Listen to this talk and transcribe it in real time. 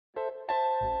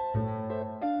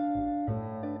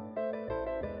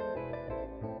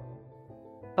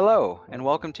Hello, and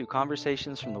welcome to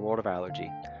Conversations from the World of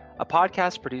Allergy, a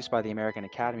podcast produced by the American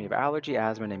Academy of Allergy,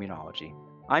 Asthma, and Immunology.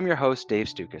 I'm your host, Dave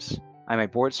Stukas. I'm a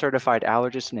board-certified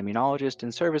allergist and immunologist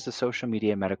and serve as the social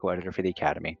media medical editor for the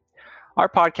Academy. Our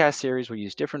podcast series will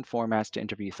use different formats to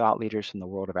interview thought leaders from the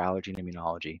world of allergy and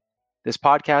immunology. This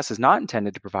podcast is not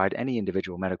intended to provide any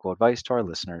individual medical advice to our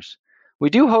listeners.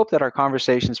 We do hope that our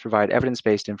conversations provide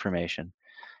evidence-based information.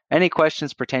 Any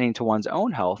questions pertaining to one's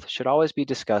own health should always be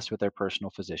discussed with their personal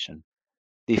physician.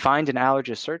 The Find an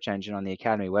Allergist search engine on the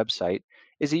Academy website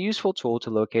is a useful tool to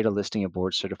locate a listing of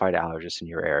board-certified allergists in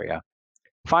your area.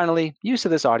 Finally, use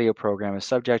of this audio program is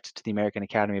subject to the American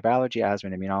Academy of Allergy,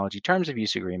 Asthma, and Immunology Terms of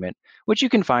Use Agreement, which you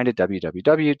can find at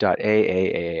www.aaai.org.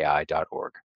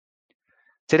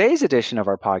 Today's edition of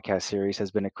our podcast series has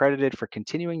been accredited for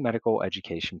Continuing Medical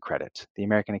Education Credit. The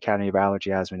American Academy of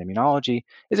Allergy, Asthma, and Immunology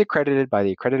is accredited by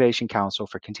the Accreditation Council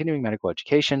for Continuing Medical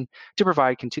Education to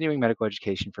provide continuing medical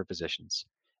education for physicians.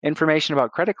 Information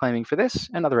about credit claiming for this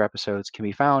and other episodes can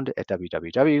be found at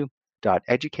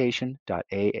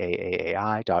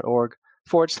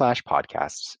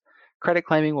www.education.aaai.org/podcasts. Credit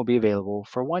claiming will be available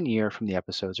for 1 year from the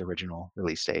episode's original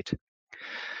release date.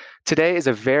 Today is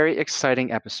a very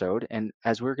exciting episode, and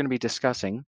as we're going to be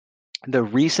discussing the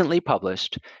recently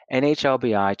published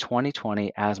NHLBI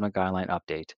 2020 Asthma Guideline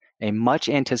Update, a much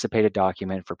anticipated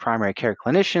document for primary care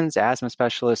clinicians, asthma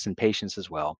specialists, and patients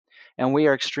as well. And we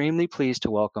are extremely pleased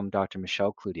to welcome Dr.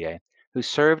 Michelle Cloutier, who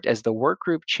served as the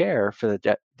workgroup chair for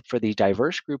the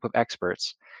diverse group of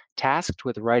experts tasked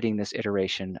with writing this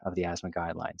iteration of the asthma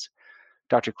guidelines.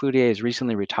 Dr. Cloutier has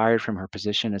recently retired from her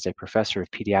position as a professor of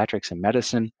pediatrics and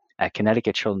medicine at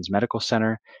Connecticut Children's Medical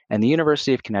Center and the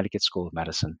University of Connecticut School of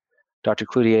Medicine. Dr.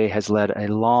 Cloutier has led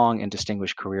a long and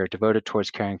distinguished career devoted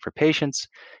towards caring for patients,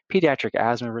 pediatric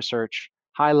asthma research,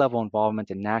 high-level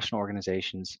involvement in national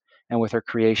organizations, and with her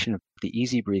creation of the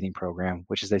Easy Breathing Program,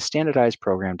 which is a standardized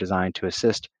program designed to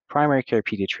assist primary care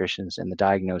pediatricians in the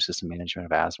diagnosis and management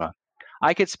of asthma.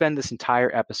 I could spend this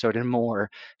entire episode and more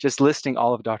just listing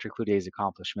all of Dr. Cloutier's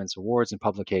accomplishments, awards, and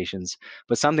publications,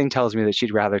 but something tells me that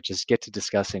she'd rather just get to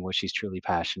discussing what she's truly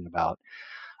passionate about.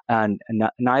 And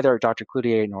neither Dr.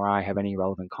 Cloutier nor I have any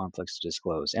relevant conflicts to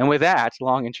disclose. And with that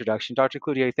long introduction, Dr.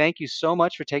 Cloutier, thank you so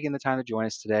much for taking the time to join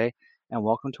us today, and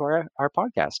welcome to our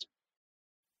podcast.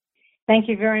 Thank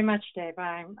you very much, Dave.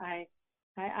 I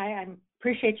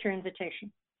appreciate your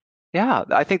invitation. Yeah,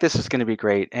 I think this is going to be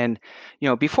great. And,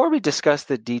 before we discuss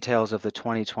the details of the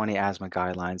 2020 asthma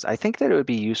guidelines, I think that it would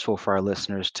be useful for our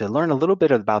listeners to learn a little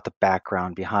bit about the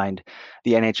background behind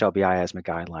the NHLBI asthma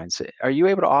guidelines. Are you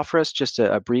able to offer us just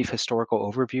a brief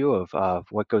historical overview of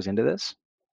what goes into this?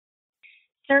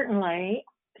 Certainly.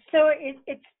 So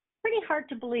it's pretty hard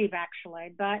to believe,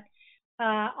 actually, but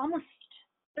almost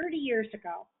 30 years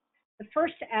ago, the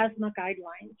first asthma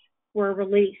guidelines were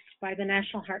released by the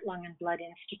National Heart, Lung, and Blood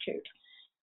Institute.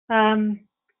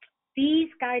 These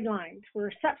guidelines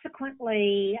were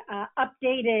subsequently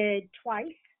updated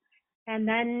twice, and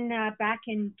then back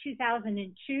in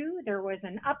 2002, there was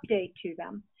an update to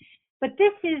them. But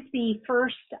this is the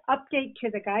first update to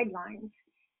the guidelines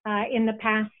in the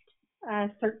past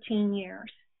 13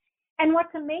 years. And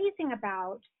what's amazing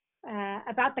about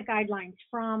the guidelines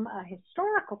from a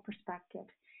historical perspective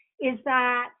is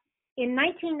that in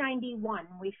 1991,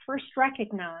 we first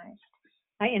recognized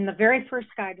in the very first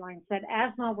guidelines that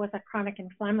asthma was a chronic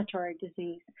inflammatory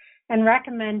disease and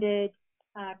recommended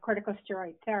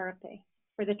corticosteroid therapy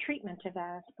for the treatment of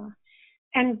asthma.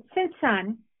 And since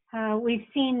then, we've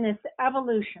seen this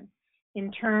evolution in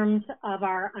terms of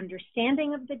our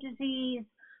understanding of the disease,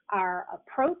 our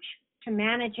approach to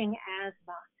managing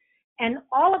asthma. And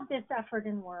all of this effort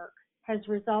and work has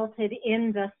resulted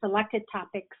in the selected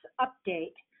topics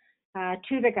update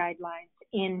to the guidelines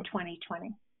in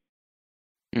 2020.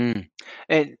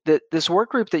 And this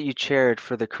work group that you chaired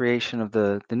for the creation of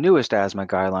the newest asthma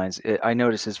guidelines, I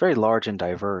noticed is very large and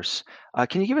diverse.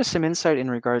 Can you give us some insight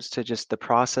in regards to just the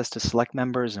process to select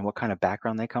members and what kind of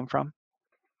background they come from?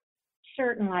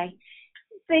 Certainly.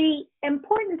 The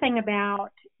important thing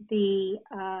about the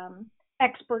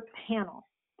expert panel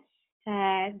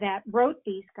that wrote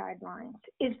these guidelines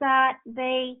is that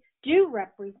they do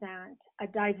represent a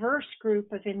diverse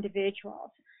group of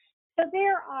individuals. So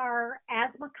there are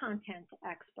asthma content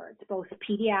experts, both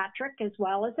pediatric as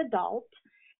well as adult,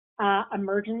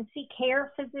 emergency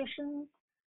care physicians,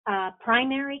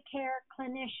 primary care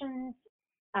clinicians,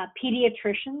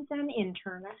 pediatricians and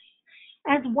internists,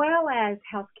 as well as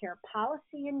healthcare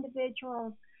policy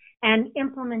individuals and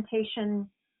implementation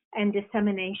and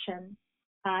dissemination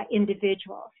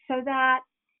individuals. So that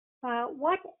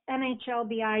what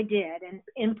NHLBI did, and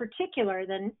in particular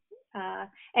the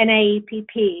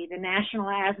NAEPP, the National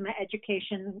Asthma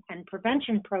Education and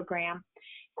Prevention Program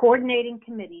Coordinating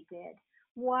Committee did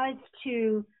was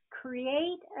to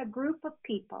create a group of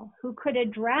people who could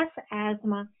address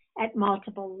asthma at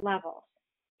multiple levels.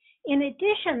 In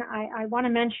addition, I want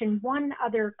to mention one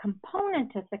other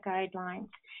component of the guidelines,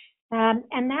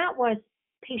 and that was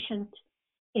patient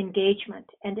engagement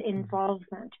and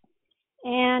involvement.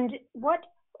 And what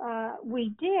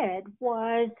we did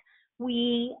was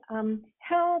we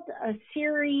held a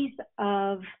series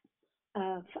of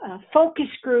focus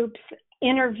groups,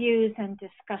 interviews, and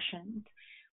discussions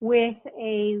with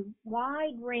a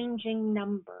wide-ranging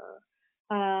number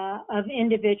of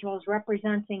individuals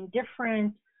representing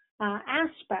different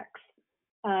aspects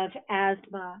of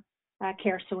asthma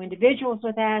care. So individuals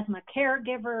with asthma,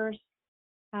 caregivers,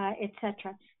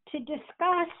 etc., to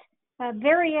discuss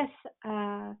various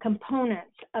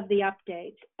components of the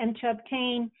updates and to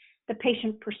obtain the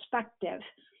patient perspective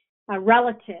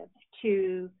relative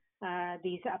to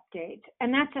these updates.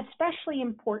 And that's especially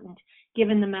important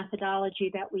given the methodology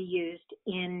that we used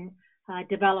in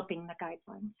developing the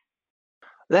guidelines.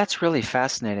 That's really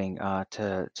fascinating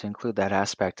to include that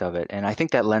aspect of it. And I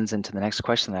think that lends into the next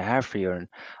question that I have for you. And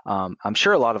I'm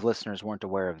sure a lot of listeners weren't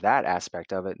aware of that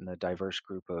aspect of it and the diverse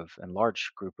group and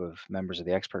large group of members of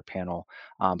the expert panel.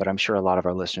 But I'm sure a lot of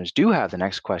our listeners do have the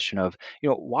next question of,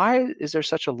 why is there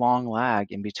such a long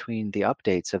lag in between the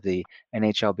updates of the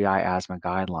NHLBI asthma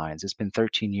guidelines? It's been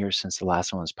 13 years since the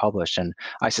last one was published. And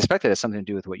I suspect that has something to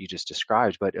do with what you just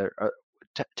described, but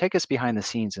take us behind the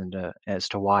scenes and as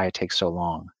to why it takes so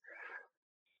long.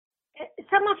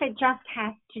 Some of it just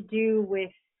has to do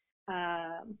with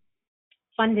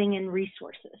funding and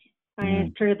resources.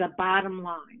 It's sort of the bottom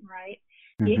line, right?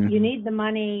 You need the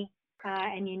money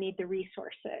and you need the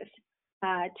resources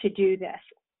to do this.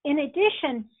 In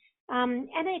addition,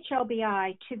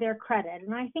 NHLBI, to their credit,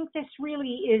 and I think this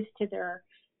really is to their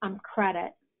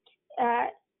credit,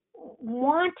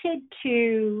 wanted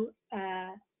to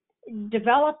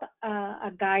develop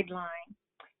a guideline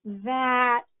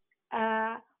that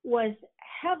was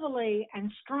heavily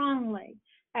and strongly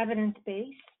evidence-based,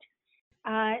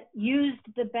 used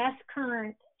the best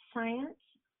current science,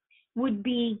 would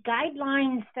be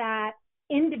guidelines that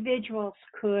individuals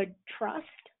could trust,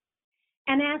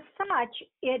 and as such,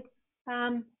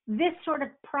 this sort of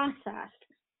process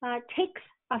takes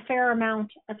a fair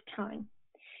amount of time.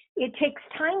 It takes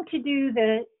time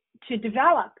to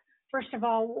develop. First of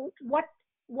all,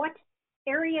 what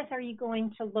areas are you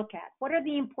going to look at? What are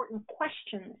the important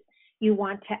questions you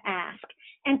want to ask?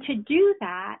 And to do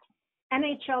that,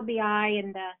 NHLBI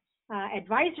and the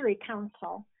Advisory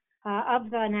Council of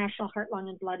the National Heart, Lung,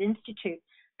 and Blood Institute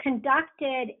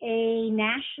conducted a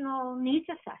national needs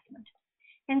assessment.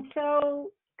 And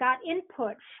so got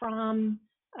input from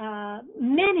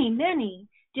many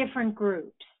different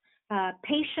groups,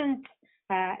 patients,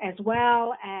 as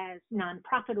well as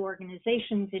nonprofit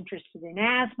organizations interested in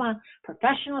asthma,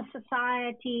 professional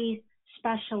societies,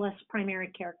 specialists, primary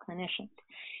care clinicians.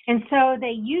 And so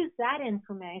they used that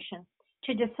information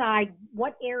to decide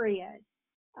what areas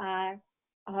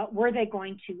were they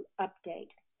going to update.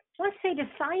 Once they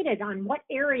decided on what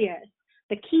areas,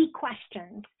 the key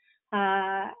questions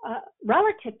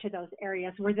relative to those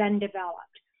areas were then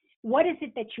developed. What is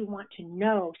it that you want to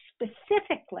know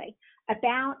specifically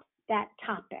about that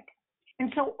topic?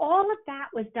 And so all of that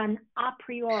was done a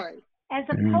priori, as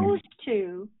opposed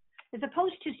to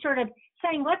sort of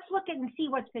saying, let's look at and see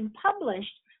what's been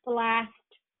published the last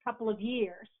couple of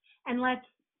years, and let's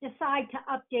decide to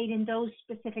update in those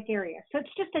specific areas. So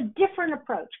it's just a different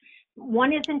approach.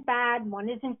 One isn't bad, one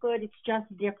isn't good, it's just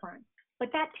different.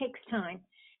 But that takes time.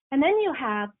 And then you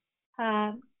have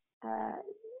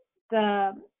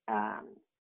the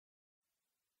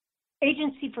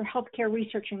Agency for Healthcare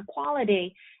Research and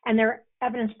Quality and their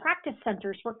evidence practice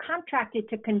centers were contracted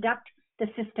to conduct the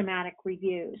systematic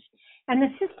reviews. And the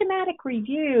systematic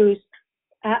reviews,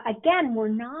 again, were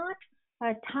not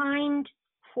timed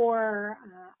for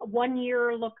a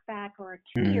 1-year look back or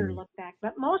a 2-year look back,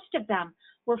 but most of them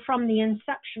were from the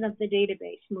inception of the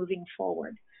database moving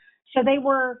forward. So they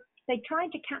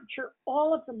tried to capture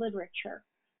all of the literature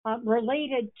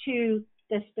related to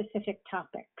the specific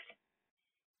topics.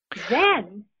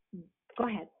 Then, go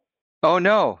ahead. Oh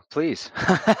no, please.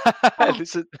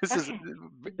 This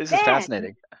is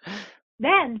fascinating.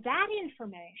 Then that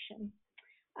information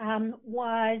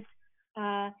was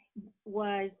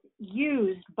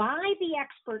used by the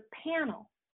expert panel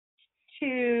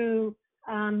to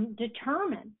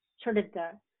determine sort of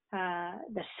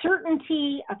the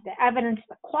certainty of the evidence,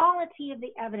 the quality of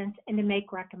the evidence, and to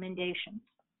make recommendations.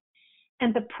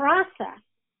 And the process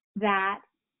that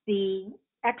the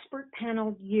expert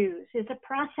panel use is a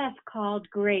process called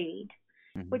GRADE,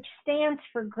 which stands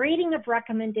for Grading of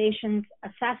Recommendations,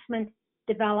 Assessment,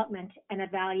 Development, and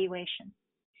Evaluation.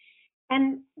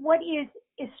 And what is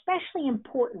especially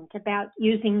important about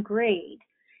using GRADE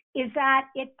is that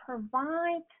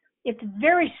it's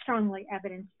very strongly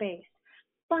evidence-based,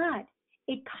 but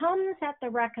it comes at the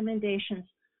recommendations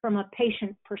from a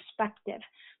patient perspective,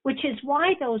 which is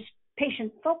why those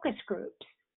patient focus groups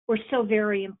were so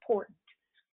very important,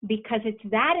 because it's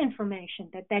that information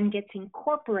that then gets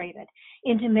incorporated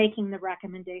into making the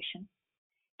recommendation.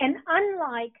 And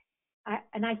unlike,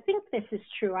 and I think this is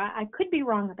true, I could be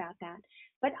wrong about that,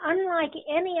 but unlike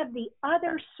any of the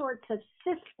other sorts of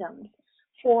systems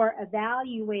for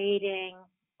evaluating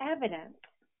evidence,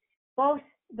 both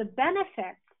the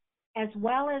benefits as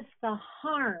well as the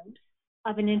harms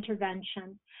of an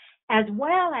intervention, as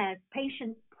well as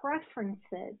patient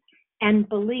preferences and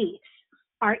beliefs,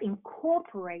 are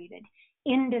incorporated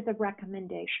into the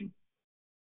recommendation.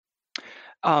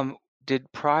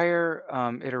 Did prior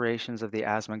iterations of the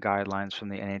asthma guidelines from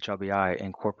the NHLBI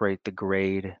incorporate the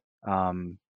GRADE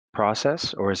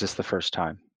process, or is this the first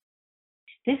time?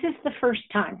 This is the first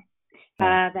time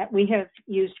that we have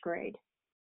used GRADE.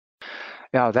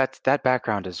 Yeah, that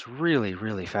background is really,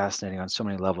 really fascinating on so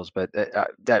many levels, but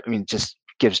that, I mean, just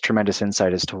gives tremendous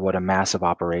insight as to what a massive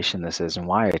operation this is and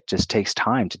why it just takes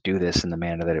time to do this in the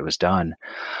manner that it was done.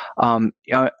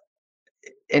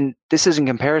 And this is in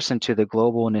comparison to the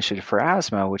Global Initiative for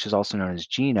Asthma, which is also known as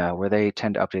GINA, where they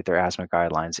tend to update their asthma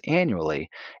guidelines annually.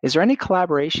 Is there any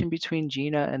collaboration between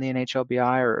GINA and the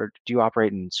NHLBI, or do you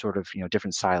operate in sort of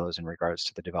different silos in regards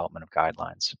to the development of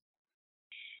guidelines?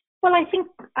 Well, I think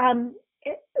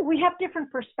we have different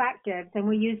perspectives and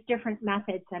we use different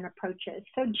methods and approaches.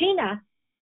 So GINA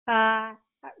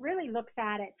really looks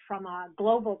at it from a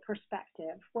global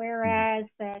perspective, whereas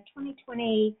the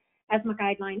 2020 asthma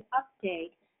guideline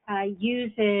update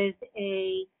uses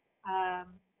a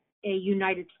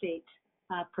United States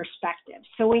perspective.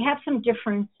 So we have some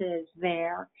differences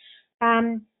there.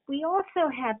 We also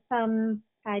have some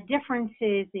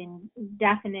differences in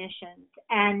definitions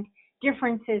and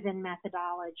differences in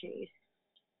methodologies.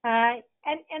 And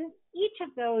each of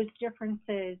those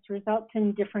differences results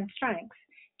in different strengths.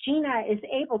 GINA is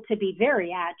able to be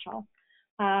very agile.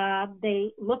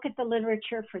 They look at the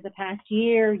literature for the past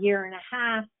year and a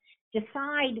half,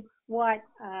 decide what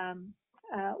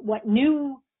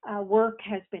new work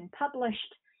has been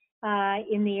published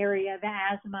in the area of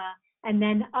asthma, and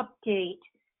then update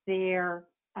their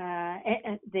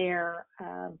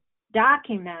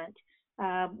document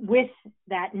with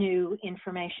that new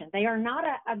information. They are not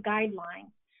a guideline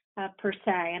per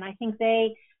se, and I think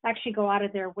they actually go out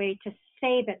of their way to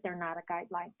say that they're not a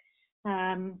guideline.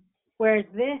 Whereas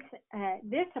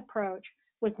this approach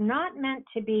was not meant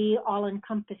to be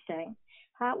all-encompassing,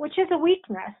 which is a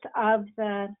weakness of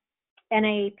the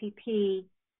NAAPP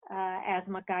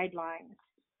asthma guidelines.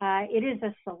 It is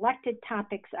a selected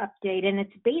topics update, and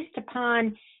it's based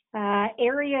upon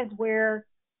areas where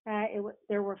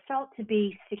there were felt to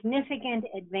be significant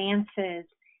advances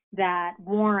that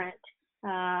warrant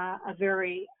a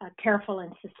very careful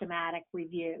and systematic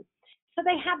review. So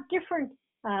they have different,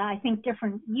 I think,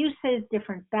 different uses,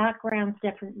 different backgrounds,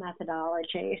 different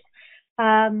methodologies.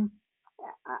 I'm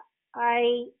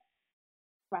going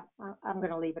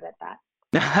to leave it at that.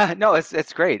 No,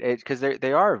 it's great because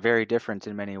they are very different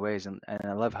in many ways, and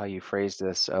I love how you phrased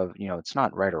this of it's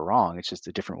not right or wrong, it's just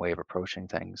a different way of approaching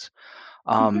things.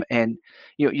 And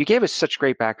you gave us such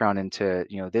great background into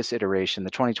this iteration, the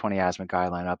 2020 asthma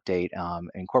guideline update,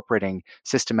 incorporating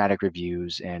systematic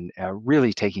reviews and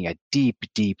really taking a deep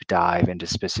dive into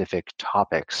specific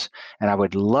topics. And I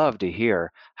would love to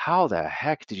hear, how the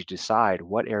heck did you decide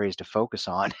what areas to focus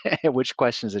on and which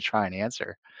questions to try and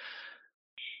answer?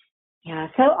 Yeah,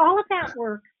 so all of that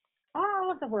work,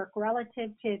 all of the work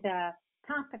relative to the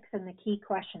topics and the key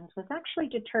questions was actually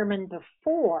determined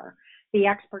before the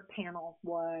expert panel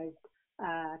was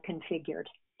configured.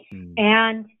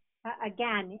 And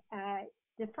again,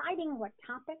 deciding what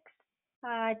topics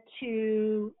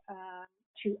to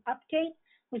update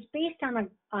was based on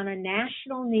a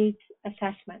national needs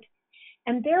assessment.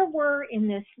 And there were, in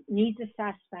this needs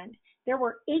assessment, there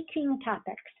were 18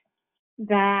 topics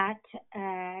that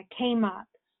came up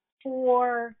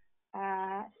for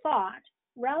thought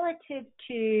relative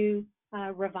to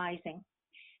revising.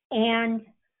 And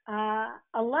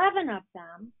 11 of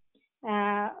them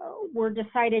were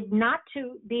decided not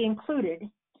to be included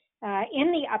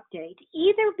in the update,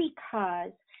 either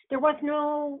because there was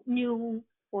no new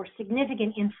or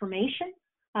significant information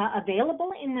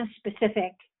available in the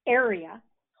specific area,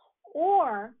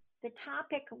 or the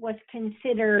topic was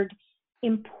considered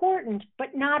important,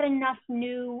 but not enough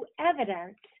new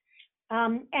evidence.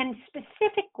 And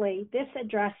specifically, this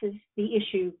addresses the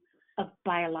issue of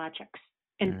biologics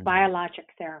and biologic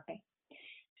therapy.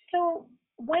 So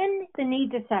when the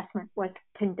needs assessment was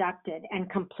conducted and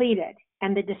completed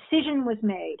and the decision was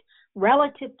made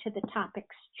relative to the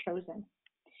topics chosen,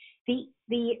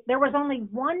 there was only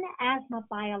one asthma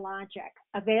biologic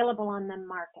available on the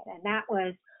market, and that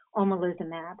was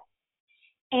omalizumab.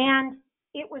 And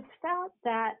it was felt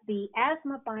that the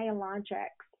asthma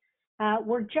biologics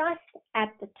were just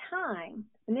at the time,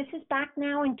 and this is back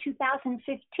now in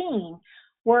 2015,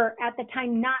 were at the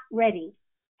time not ready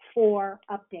for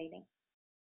updating.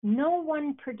 No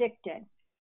one predicted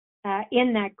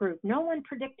in that group, no one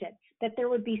predicted that there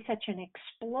would be such an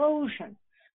explosion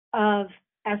of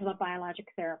asthma biologic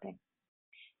therapy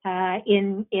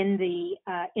in the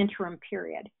interim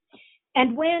period.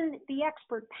 And when the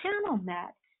expert panel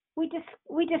met, we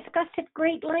discussed at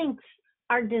great lengths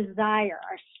our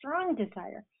strong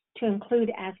desire to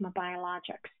include asthma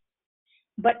biologics.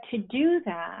 But to do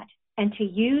that and to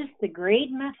use the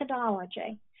GRADE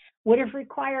methodology would have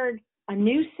required a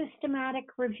new systematic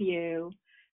review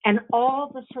and all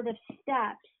the sort of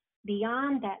steps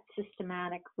beyond that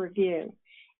systematic review,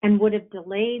 and would have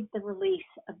delayed the release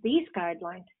of these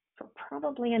guidelines for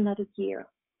probably another year.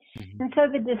 Mm-hmm. And so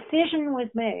the decision was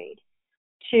made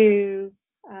to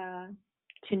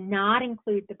not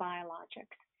include the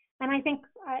biologics. And I think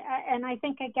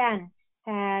again,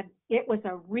 it was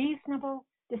a reasonable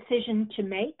decision to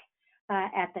make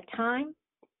at the time,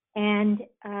 and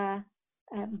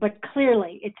but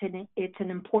clearly it's an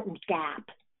important gap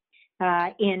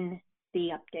in the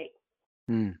update.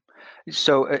 Mm.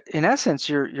 So in essence,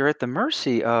 you're at the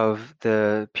mercy of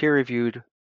the peer-reviewed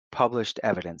published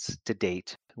evidence to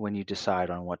date when you decide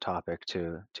on what topic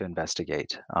to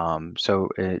investigate.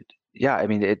 Yeah, I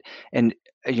mean it, and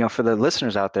for the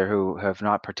listeners out there who have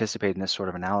not participated in this sort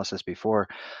of analysis before,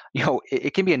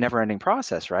 it can be a never-ending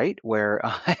process, right? Where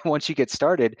once you get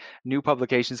started, new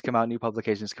publications come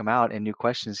out, and new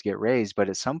questions get raised. But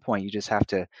at some point, you just have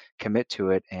to commit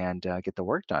to it and get the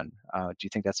work done. Do you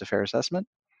think that's a fair assessment?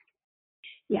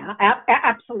 Yeah,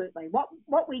 absolutely.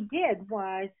 What we did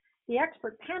was the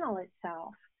expert panel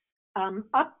itself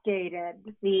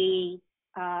updated the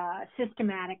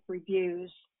systematic reviews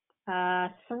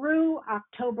through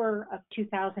October of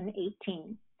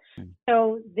 2018.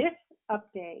 So this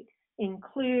update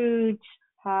includes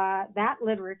that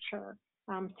literature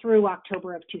through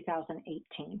October of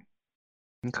 2018.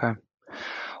 Okay.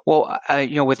 Well,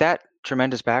 with that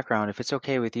tremendous background, if it's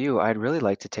okay with you, I'd really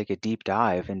like to take a deep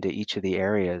dive into each of the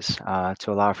areas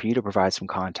to allow for you to provide some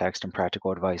context and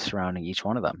practical advice surrounding each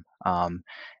one of them.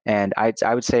 And I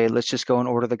would say let's just go and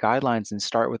order the guidelines and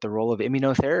start with the role of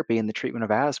immunotherapy in the treatment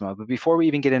of asthma. But before we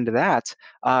even get into that,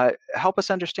 help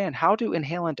us understand, how do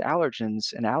inhalant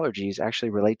allergens and allergies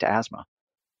actually relate to asthma?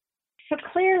 So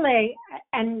clearly,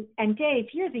 and Dave,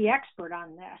 you're the expert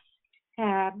on this,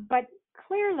 but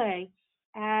clearly,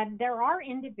 there are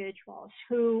individuals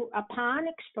who, upon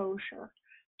exposure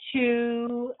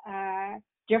to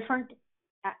different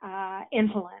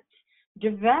inhalants,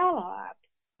 develop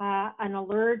an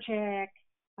allergic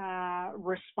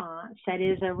response. That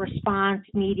is a response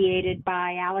mediated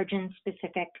by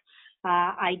allergen-specific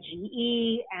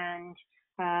IgE and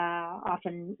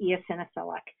often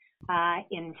eosinophilic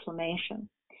inflammation.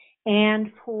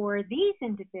 And for these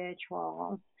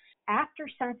individuals, after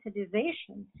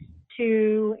sensitization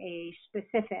to a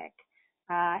specific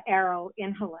ARO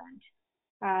inhalant,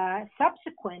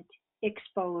 subsequent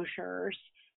exposures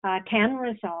can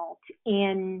result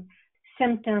in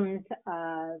symptoms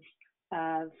of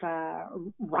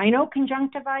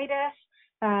rhinoconjunctivitis,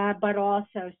 but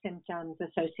also symptoms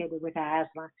associated with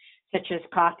asthma, such as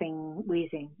coughing,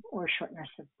 wheezing, or shortness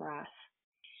of breath.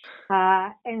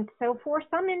 And so for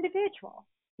some individuals,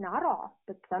 not all,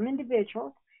 but some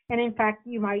individuals, and in fact,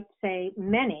 you might say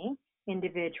many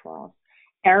individuals,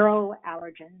 ARO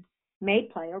allergens may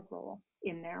play a role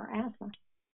in their asthma.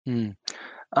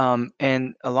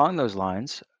 And along those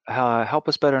lines, help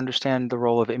us better understand the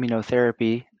role of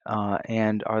immunotherapy,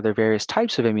 and are there various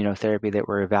types of immunotherapy that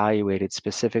were evaluated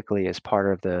specifically as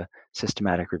part of the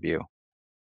systematic review?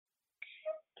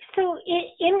 So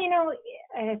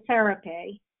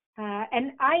immunotherapy,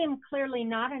 and I am clearly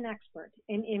not an expert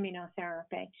in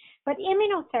immunotherapy, but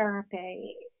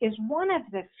immunotherapy is one of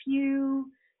the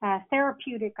few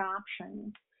therapeutic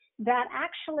options that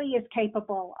actually is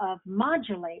capable of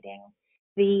modulating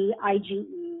the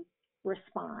IgE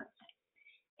response.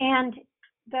 And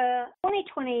the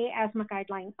 2020 asthma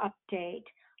guideline update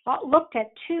looked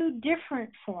at two different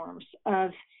forms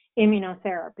of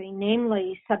immunotherapy,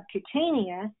 namely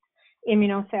subcutaneous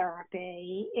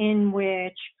immunotherapy, in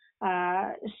which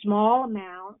small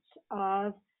amounts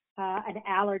of an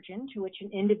allergen to which an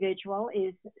individual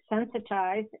is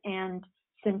sensitized and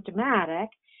symptomatic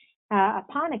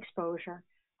upon exposure.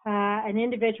 An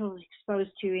individual is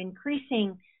exposed to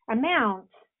increasing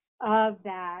amounts of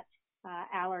that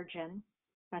allergen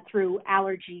through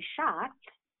allergy shots,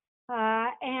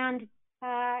 and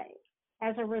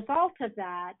as a result of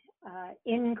that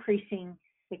increasing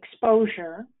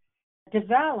exposure,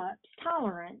 develops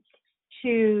tolerance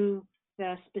to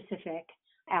the specific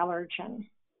allergen.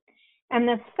 And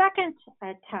the second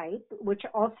type, which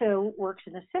also works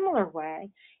in a similar way,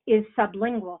 is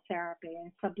sublingual therapy.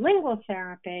 And sublingual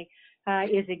therapy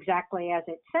is exactly as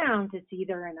it sounds. It's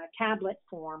either in a tablet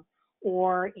form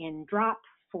or in drop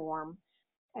form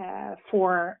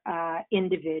for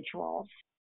individuals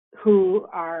who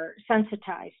are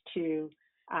sensitized to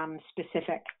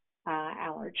specific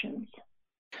allergens.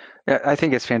 Yeah, I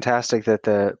think it's fantastic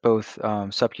that both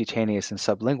subcutaneous and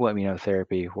sublingual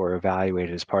immunotherapy were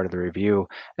evaluated as part of the review.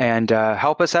 And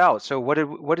help us out. So,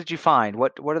 what did you find?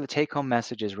 What are the take-home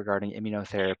messages regarding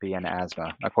immunotherapy and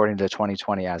asthma, according to the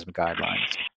 2020 asthma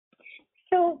guidelines?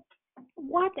 So,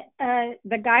 what the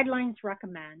guidelines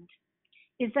recommend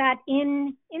is that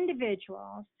in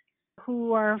individuals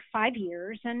who are 5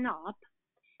 years and up,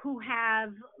 who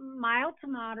have mild to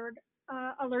moderate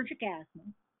allergic asthma,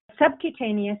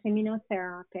 subcutaneous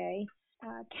immunotherapy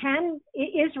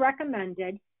is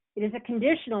recommended. It is a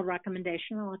conditional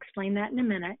recommendation. I'll explain that in a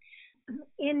minute.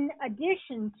 In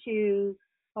addition to,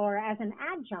 or as an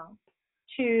adjunct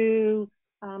to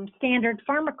standard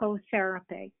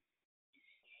pharmacotherapy,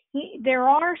 there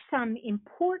are some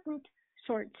important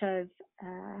sorts of,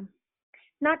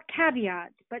 not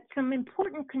caveats, but some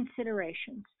important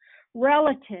considerations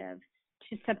relative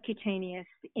to subcutaneous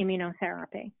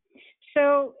immunotherapy.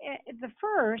 So the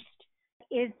first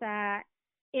is that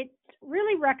it's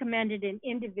really recommended in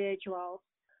individuals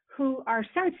who are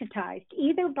sensitized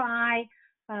either by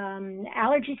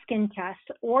allergy skin test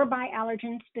or by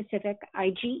allergen-specific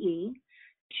IgE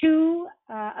to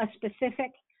a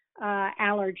specific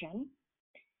allergen.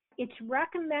 It's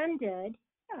recommended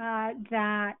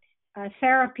that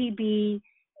therapy be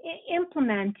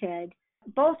implemented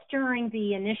both during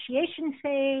the initiation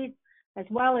phase as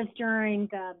well as during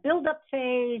the build-up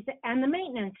phase and the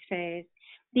maintenance phase,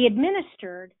 be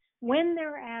administered when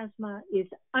their asthma is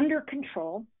under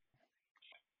control.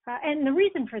 And the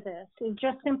reason for this is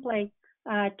just simply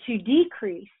to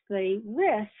decrease the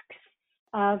risks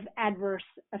of adverse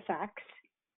effects,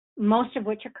 most of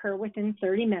which occur within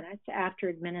 30 minutes after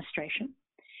administration.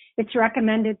 It's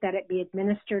recommended that it be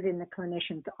administered in the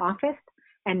clinician's office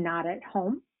and not at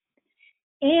home.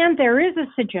 And there is a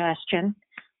suggestion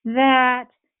that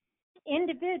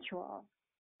individuals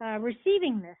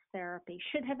receiving this therapy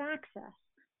should have access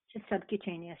to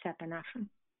subcutaneous epinephrine.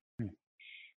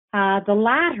 The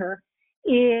latter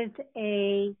is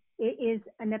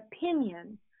an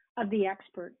opinion of the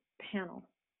expert panel.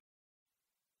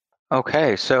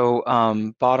 Okay, so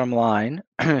bottom line,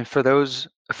 for those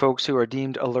folks who are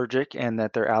deemed allergic and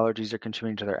that their allergies are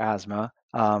contributing to their asthma,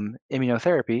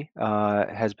 immunotherapy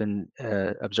has been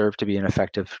observed to be an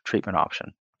effective treatment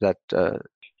option. Is that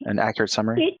an accurate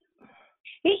summary?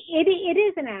 It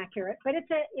is inaccurate, but it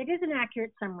is an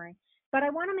accurate summary. But I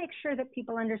want to make sure that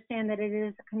people understand that it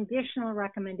is a conditional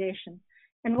recommendation.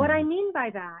 And what I mean by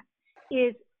that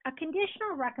is a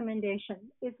conditional recommendation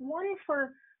is one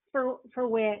for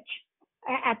which,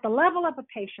 at the level of a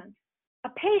patient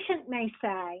may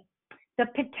say the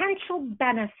potential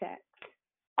benefits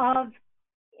of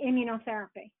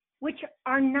immunotherapy, which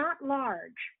are not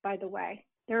large, by the way,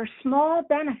 they're small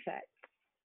benefits,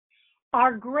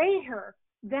 are greater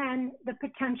than the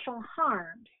potential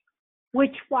harms,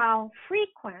 which, while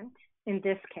frequent in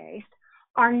this case,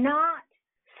 are not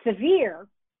severe,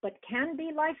 but can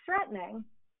be life-threatening.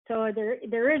 So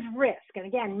there is risk. And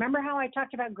again, remember how I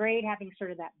talked about grade having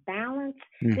sort of that balance?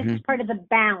 This is part of the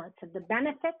balance of the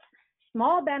benefits,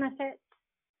 small benefits,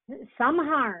 some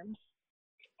harms,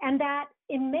 and that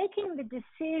in making the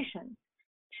decision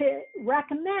to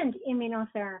recommend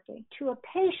immunotherapy to a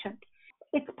patient,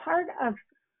 it's part of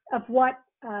what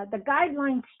the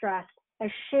guidelines stress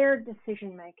as shared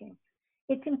decision-making.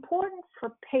 It's important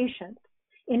for patients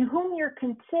in whom you're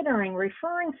considering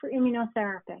referring for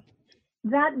immunotherapy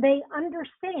that they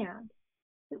understand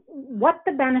what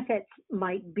the benefits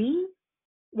might be,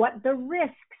 what the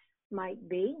risks might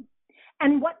be,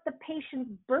 and what the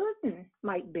patient's burden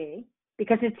might be,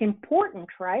 because it's important,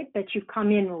 right, that you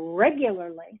come in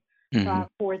regularly Hmm.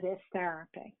 for this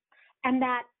therapy. And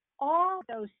that all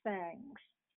those things,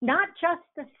 not just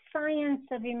the science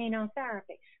of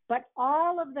immunotherapy, but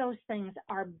all of those things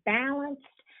are balanced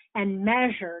and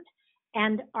measured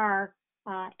and are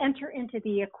enter into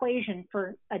the equation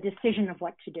for a decision of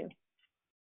what to do.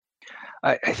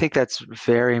 I think that's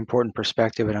very important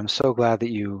perspective, and I'm so glad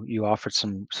that you offered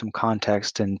some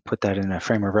context and put that in a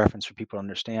frame of reference for people to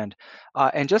understand.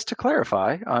 And just to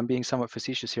clarify, I'm being somewhat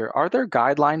facetious here. Are there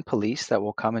guideline police that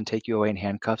will come and take you away in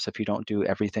handcuffs if you don't do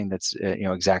everything that's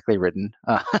exactly written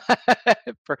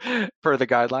per, per the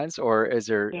guidelines, or is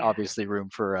there Yeah. obviously room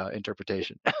for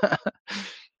interpretation?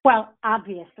 Well,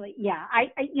 obviously, yeah.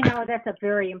 That's a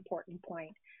very important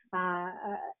point.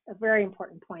 A very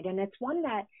important point, and it's one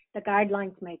that the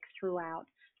guidelines make throughout.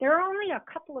 There are only a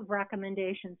couple of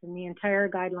recommendations in the entire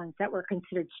guidelines that were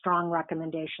considered strong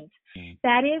recommendations. Mm.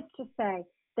 That is to say,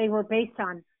 they were based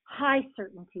on high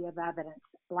certainty of evidence,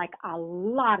 like a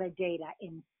lot of data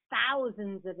in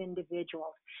thousands of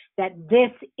individuals, that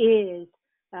this is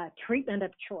treatment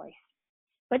of choice.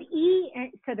 But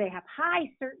so they have high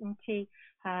certainty.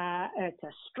 It's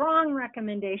a strong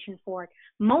recommendation for it.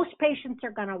 Most patients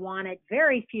are going to want it.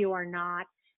 Very few are not.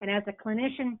 And as a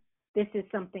clinician, this is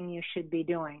something you should be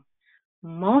doing.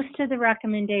 Most of the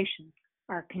recommendations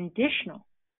are conditional.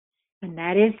 And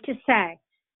that is to say,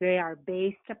 they are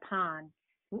based upon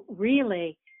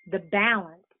really the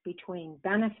balance between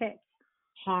benefits,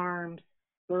 harms,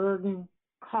 burden,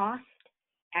 cost,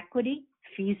 equity,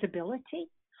 feasibility.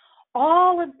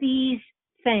 All of these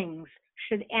things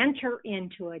should enter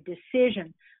into a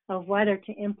decision of whether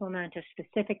to implement a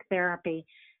specific therapy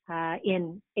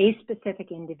in a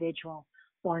specific individual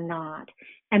or not.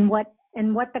 And what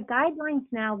the guidelines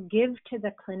now give to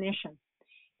the clinician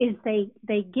is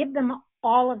they give them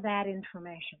all of that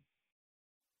information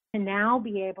to now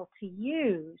be able to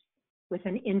use with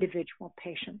an individual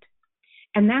patient.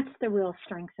 And that's the real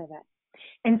strength of it.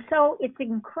 And so it's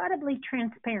incredibly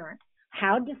transparent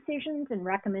how decisions and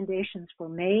recommendations were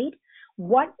made,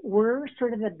 what were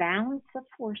sort of the balance of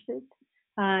forces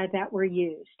that were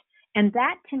used. And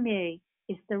that, to me,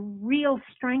 is the real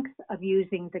strength of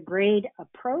using the GRADE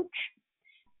approach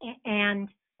and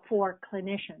for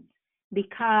clinicians,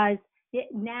 because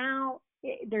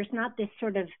there's not this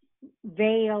sort of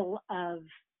veil of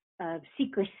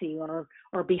secrecy or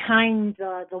behind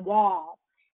the wall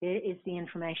is the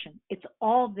information. It's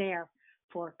all there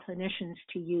for clinicians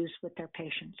to use with their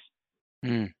patients.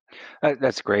 Mm.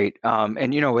 That's great.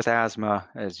 And with asthma,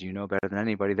 as you know better than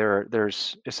anybody,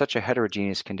 there's such a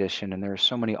heterogeneous condition, and there are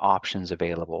so many options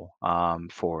available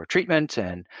for treatment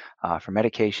and for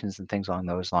medications and things along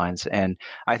those lines. And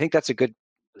I think that's a good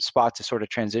spot to sort of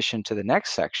transition to the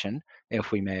next section,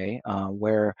 if we may,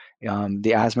 where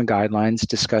the asthma guidelines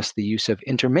discuss the use of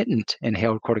intermittent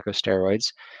inhaled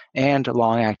corticosteroids and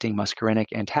long-acting muscarinic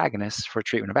antagonists for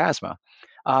treatment of asthma.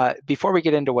 Before we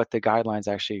get into what the guidelines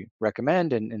actually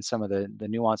recommend and some of the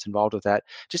nuance involved with that,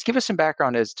 just give us some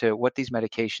background as to what these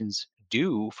medications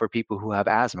do for people who have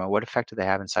asthma. What effect do they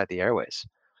have inside the airways?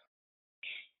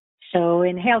 So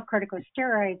inhaled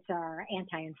corticosteroids are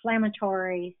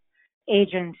anti-inflammatory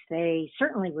agents. They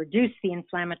certainly reduce the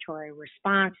inflammatory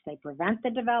response. They prevent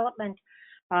the development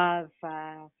of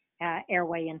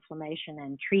airway inflammation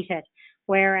and treat it,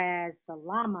 whereas the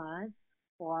LAMAs,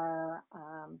 or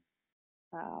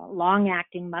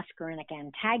long-acting muscarinic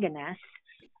antagonists,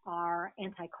 are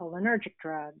anticholinergic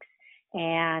drugs,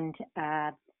 and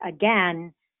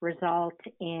again result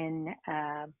in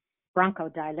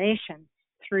bronchodilation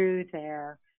through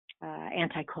their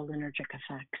anticholinergic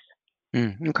effects.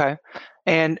 Okay.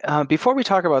 And before we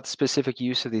talk about the specific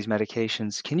use of these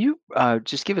medications, can you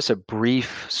just give us a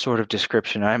brief sort of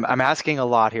description? I'm asking a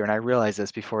lot here, and I realize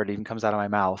this before it even comes out of my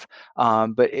mouth.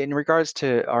 But in regards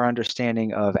to our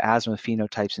understanding of asthma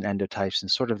phenotypes and endotypes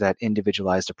and sort of that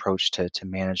individualized approach to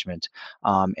management,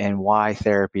 and why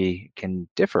therapy can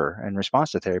differ and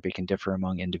response to therapy can differ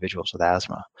among individuals with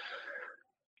asthma.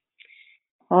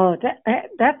 Oh,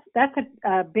 that's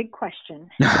a big question.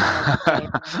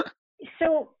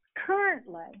 So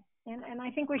currently, and I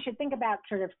think we should think about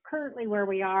sort of currently where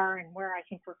we are and where I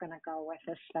think we're going to go with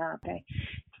this therapy.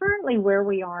 Currently where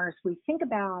we are is we think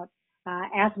about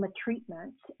asthma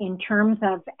treatments in terms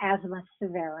of asthma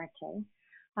severity,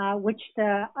 which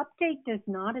the update does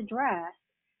not address,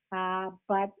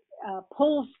 but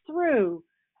pulls through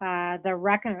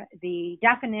the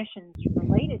definitions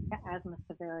related to asthma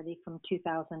severity from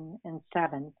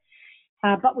 2007.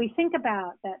 But we think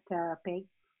about that therapy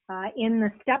in the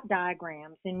step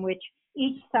diagrams, in which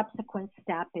each subsequent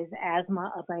step is asthma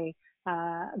of a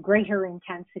greater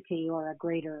intensity or a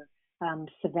greater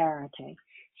severity.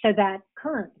 So that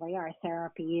currently our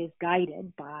therapy is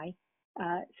guided by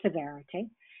severity,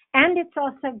 and it's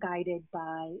also guided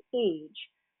by age,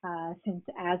 since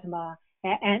asthma,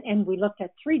 and we looked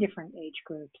at 3 different age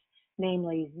groups,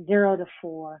 namely 0 to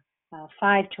 4,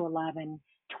 5 to 11,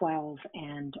 12,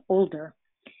 and older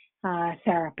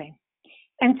therapy.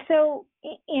 And so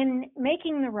in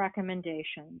making the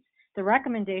recommendations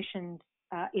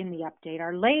in the update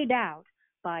are laid out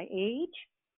by age,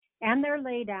 and they're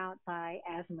laid out by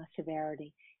asthma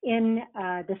severity in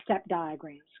the step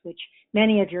diagrams, which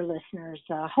many of your listeners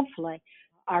hopefully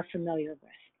are familiar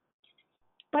with.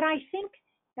 But I think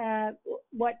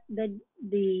what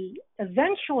the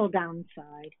eventual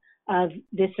downside of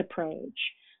this approach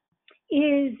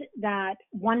is that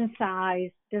one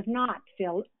size does not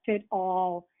fit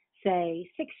all, say,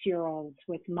 6-year-olds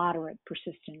with moderate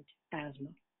persistent asthma.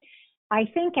 I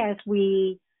think as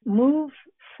we move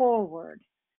forward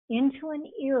into an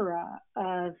era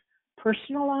of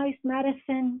personalized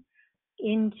medicine,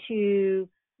 into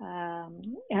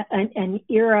an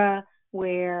era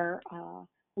where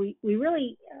we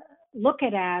really look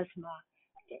at asthma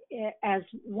as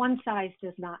one size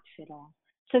does not fit all,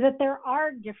 so that there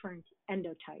are different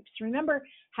endotypes. Remember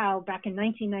how back in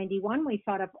 1991 we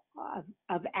thought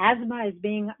of asthma as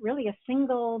being really a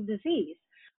single disease.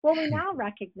 Well, we now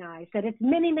recognize that it's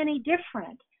many, many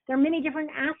different. There are many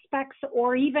different aspects,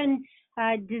 or even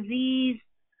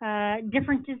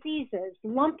different diseases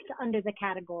lumped under the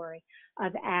category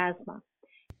of asthma.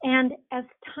 And as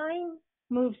time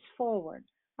moves forward,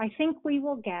 I think we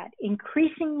will get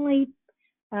increasingly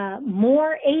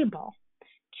more able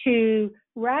to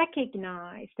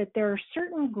recognize that there are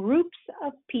certain groups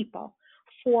of people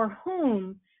for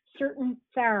whom certain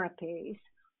therapies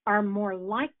are more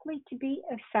likely to be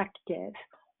effective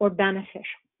or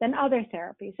beneficial than other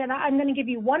therapies. And I'm going to give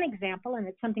you one example, and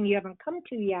it's something you haven't come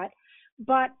to yet,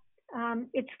 but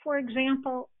it's, for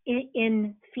example,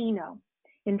 in FeNO,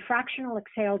 in fractional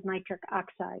exhaled nitric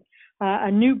oxide, a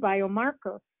new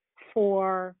biomarker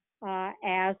for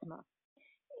asthma.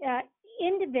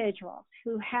 Individuals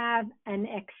who have an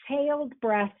exhaled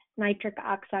breath nitric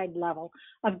oxide level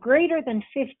of greater than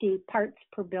 50 parts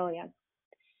per billion,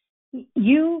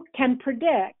 you can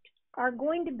predict are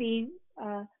going to be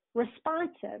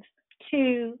responsive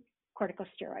to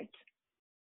corticosteroids.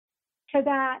 So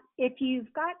that if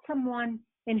you've got someone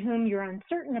in whom you're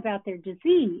uncertain about their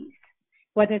disease,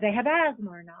 whether they have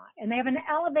asthma or not, and they have an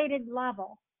elevated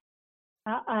level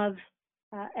of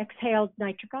exhaled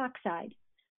nitric oxide,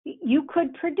 you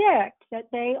could predict that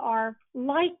they are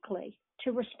likely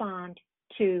to respond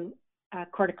to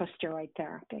corticosteroid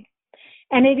therapy.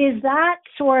 And it is that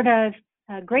sort of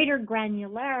greater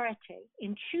granularity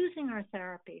in choosing our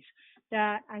therapies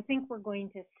that I think we're going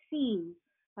to see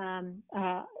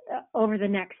over the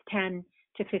next 10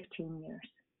 to 15 years.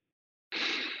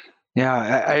 Yeah,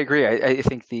 I agree. I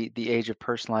think the age of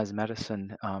personalized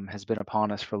medicine has been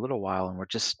upon us for a little while, and we're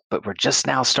just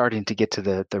now starting to get to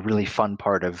the really fun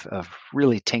part of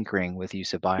really tinkering with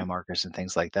use of biomarkers and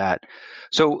things like that.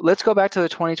 So let's go back to the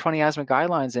 2020 asthma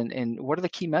guidelines, and what are the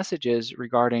key messages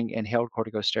regarding inhaled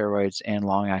corticosteroids and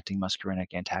long-acting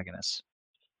muscarinic antagonists?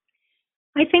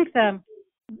 I think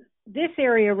this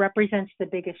area represents the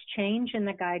biggest change in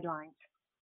the guidelines.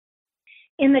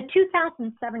 In the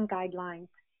 2007 guidelines,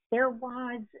 there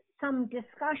was some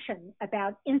discussion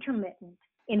about intermittent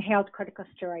inhaled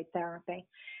corticosteroid therapy.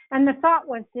 And the thought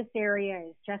was this area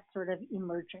is just sort of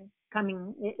emerging,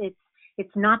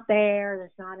 it's not there,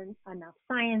 there's not enough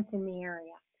science in the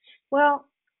area. Well,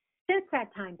 since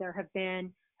that time, there have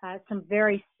been some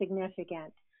very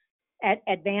significant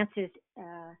advances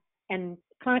and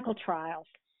clinical trials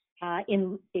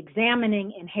in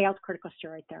examining inhaled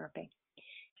corticosteroid therapy.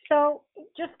 So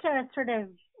just to sort of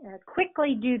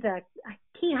quickly do the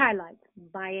key highlights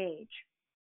by age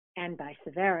and by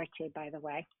severity, by the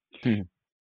way. Mm-hmm.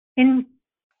 In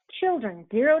children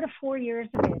 0 to 4 years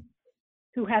of age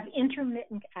who have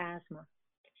intermittent asthma,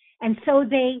 and so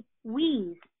they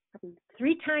wheeze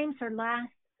 3 times or less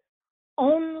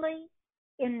only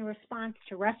in response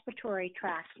to respiratory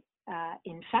tract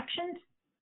infections,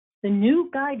 the new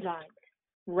guidelines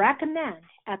recommend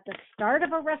at the start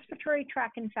of a respiratory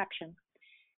tract infection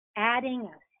adding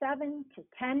a 7 to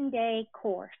 10 day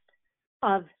course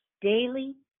of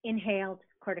daily inhaled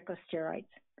corticosteroids.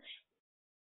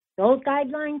 Those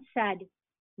guidelines said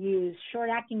use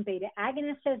short-acting beta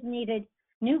agonists as needed.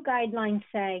 New guidelines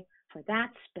say for that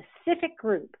specific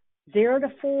group, 0 to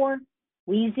 4,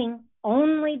 wheezing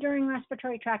only during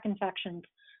respiratory tract infections,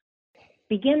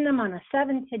 begin them on a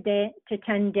 7 to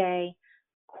 10 day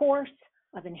course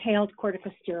of inhaled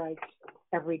corticosteroids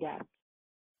every day.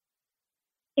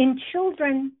 In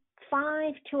children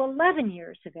 5 to 11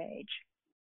 years of age,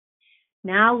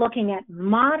 now looking at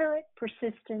moderate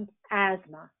persistent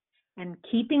asthma and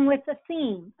keeping with the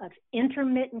theme of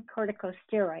intermittent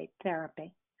corticosteroid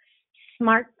therapy,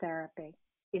 SMART therapy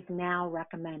is now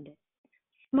recommended.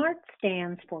 SMART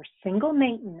stands for single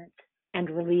maintenance and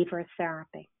reliever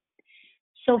therapy.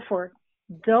 So for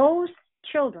those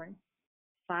children,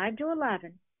 5 to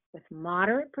 11, with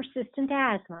moderate persistent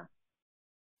asthma,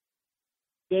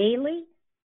 daily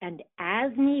and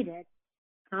as needed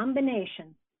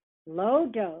combination low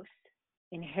dose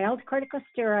inhaled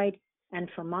corticosteroid and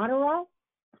formoterol,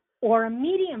 or a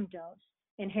medium dose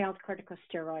inhaled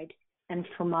corticosteroid and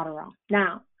formoterol.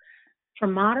 Now,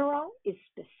 formoterol is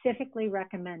specifically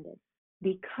recommended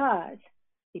because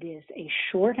it is a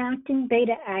short-acting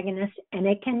beta agonist and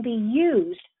it can be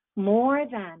used more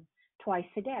than twice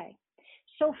a day.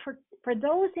 So for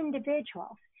those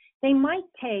individuals, they might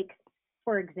take,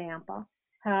 for example,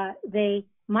 they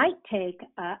might take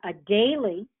a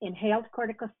daily inhaled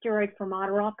corticosteroid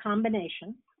formoterol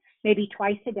combination, maybe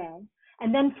twice a day,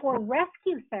 and then for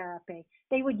rescue therapy,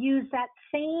 they would use that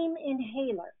same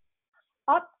inhaler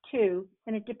up to,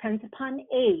 and it depends upon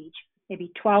age,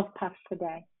 maybe 12 puffs a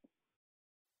day.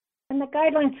 And the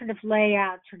guidelines sort of lay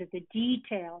out sort of the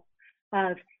details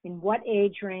of in what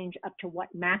age range up to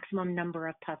what maximum number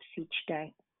of puffs each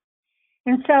day.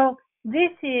 And so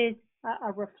this is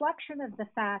a reflection of the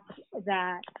fact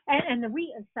that, and the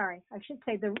reason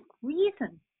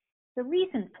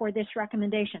for this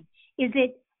recommendation is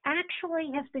it actually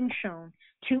has been shown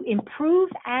to improve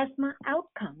asthma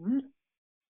outcomes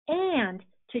and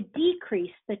to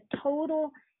decrease the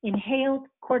total inhaled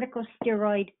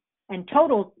corticosteroid and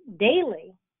total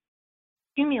daily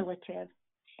cumulative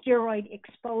steroid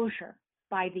exposure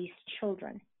by these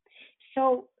children.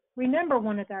 So remember,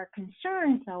 one of our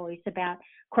concerns always about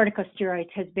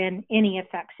corticosteroids has been any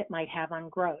effects it might have on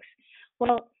growth.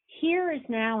 Well, here is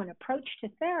now an approach to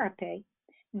therapy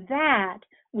that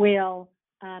will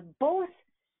both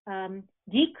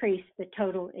decrease the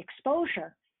total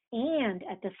exposure and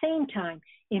at the same time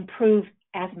improve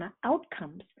asthma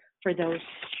outcomes for those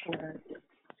children.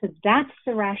 So that's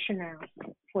the rationale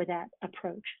for that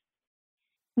approach.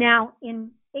 Now,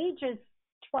 in ages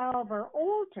 12 or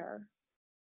older,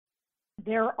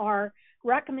 there are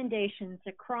recommendations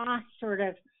across sort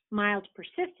of mild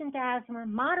persistent asthma,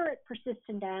 moderate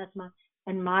persistent asthma,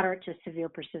 and moderate to severe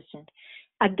persistent.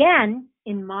 Again,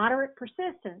 in moderate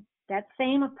persistent, that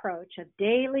same approach of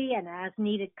daily and as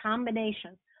needed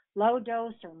combination, low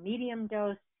dose or medium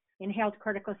dose inhaled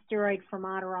corticosteroid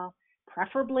formoterol,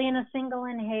 preferably in a single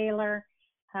inhaler,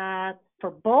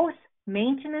 for both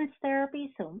maintenance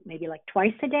therapy, so maybe like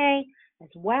twice a day, as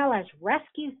well as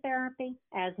rescue therapy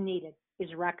as needed,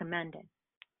 is recommended.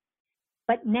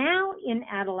 But now in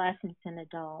adolescents and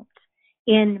adults,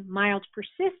 in mild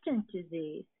persistent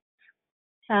disease,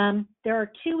 there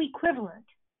are two equivalent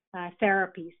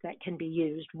therapies that can be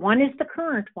used. One is the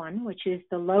current one, which is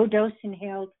the low-dose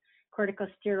inhaled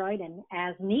corticosteroid and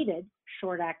as needed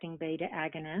short-acting beta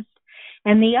agonist.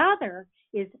 And the other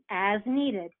is as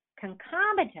needed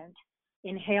concomitant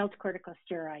inhaled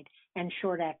corticosteroid and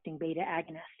short-acting beta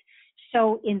agonist.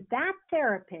 So in that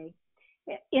therapy,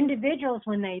 individuals,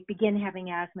 when they begin having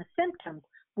asthma symptoms,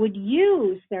 would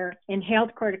use their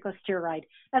inhaled corticosteroid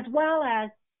as well as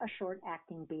a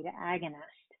short-acting beta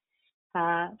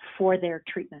agonist for their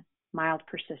treatment, mild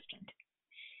persistent.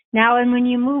 Now, and when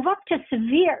you move up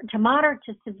to moderate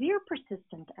to severe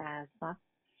persistent asthma,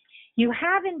 you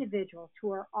have individuals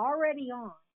who are already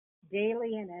on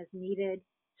daily and as needed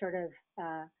sort of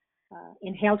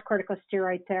inhaled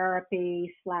corticosteroid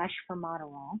therapy /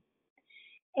 formoterol.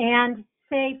 And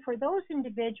say for those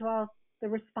individuals, the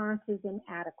response is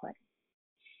inadequate.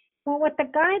 Well, what the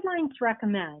guidelines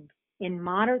recommend in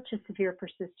moderate to severe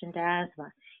persistent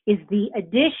asthma is the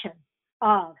addition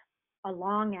of a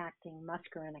long-acting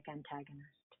muscarinic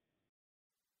antagonist.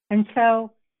 And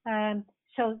so,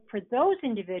 so for those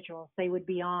individuals, they would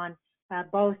be on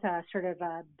both sort of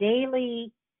a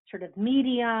daily, sort of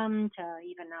medium to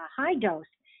even a high dose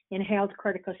inhaled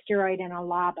corticosteroid and a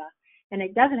LABA. And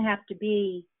it doesn't have to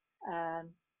be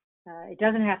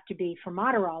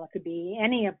formoterol. It could be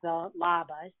any of the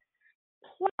LABAs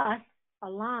plus a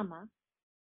LAMA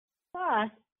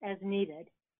plus as needed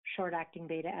short-acting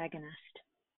beta agonist.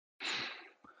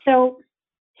 So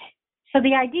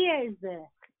the idea is this,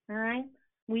 all right?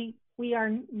 We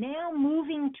are now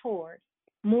moving toward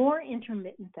more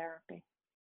intermittent therapy,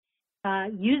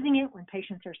 using it when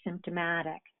patients are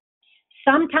symptomatic,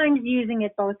 sometimes using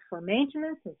it both for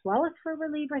maintenance as well as for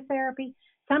reliever therapy,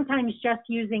 sometimes just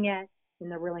using it in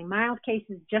the really mild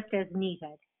cases, just as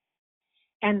needed.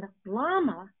 And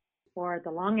LAMA, or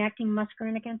the long-acting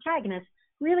muscarinic antagonists,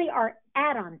 really are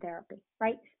add-on therapy,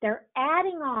 right? They're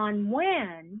adding on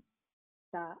when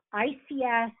the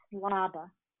ICS/LABA,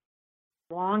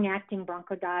 long-acting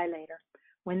bronchodilator,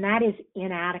 when that is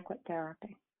inadequate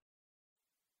therapy.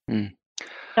 Mm.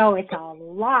 So it's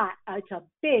a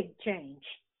big change.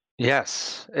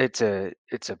 Yes, it's a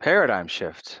paradigm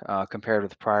shift compared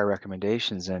with prior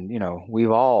recommendations, and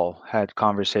we've all had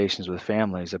conversations with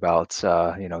families about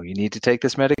you need to take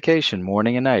this medication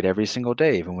morning and night every single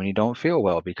day, even when you don't feel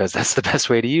well, because that's the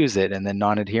best way to use it. And then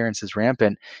non-adherence is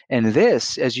rampant. And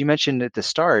this, as you mentioned at the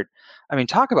start, I mean,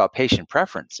 talk about patient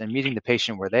preference and meeting the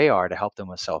patient where they are to help them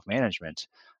with self-management.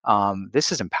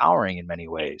 This is empowering in many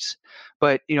ways.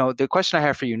 But the question I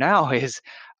have for you now is,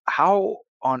 how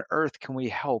on earth can we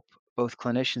help both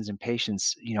clinicians and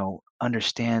patients,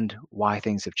 understand why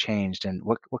things have changed, and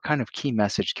what kind of key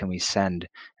message can we send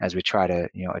as we try to,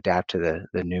 adapt to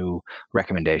the new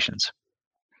recommendations?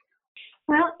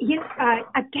 Well,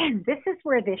 again, this is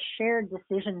where this shared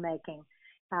decision making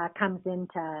comes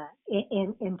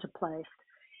into place,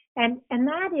 and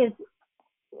that is,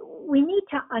 we need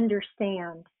to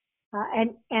understand,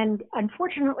 and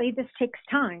unfortunately this takes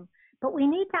time, but we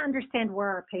need to understand where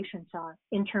our patients are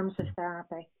in terms of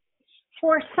therapy.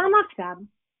 For some of them,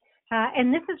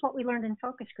 and this is what we learned in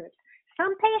focus groups,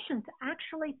 some patients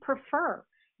actually prefer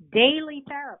daily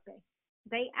therapy.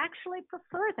 They actually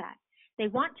prefer that. They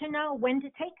want to know when to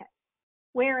take it.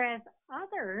 Whereas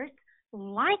others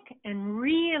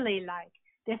really like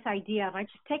this idea of, I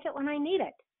just take it when I need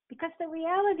it. Because the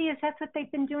reality is that's what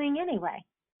they've been doing anyway,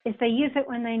 is they use it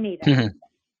when they need it. Mm-hmm.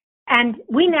 And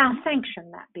we now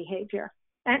sanction that behavior.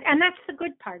 And that's the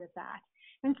good part of that.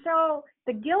 And so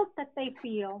the guilt that they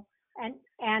feel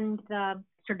and the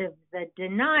sort of the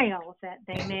denial that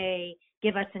they may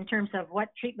give us in terms of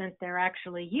what treatment they're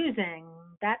actually using,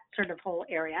 that sort of whole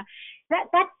area,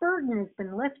 that burden has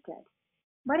been lifted.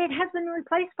 But it has been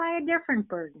replaced by a different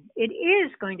burden. It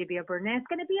is going to be a burden, and it's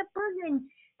going to be a burden.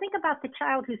 Think about the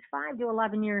child who's 5 to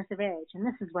 11 years of age, and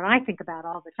this is what I think about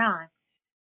all the time.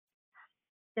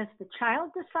 Does the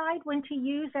child decide when to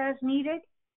use as needed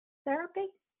therapy?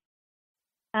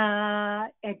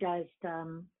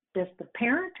 Does the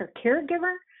parent or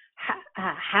caregiver?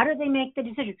 How do they make the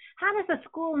decision? How does a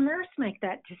school nurse make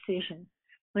that decision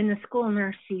when the school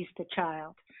nurse sees the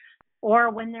child,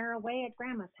 or when they're away at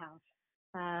grandma's house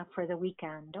for the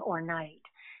weekend or night?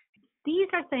 These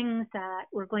are things that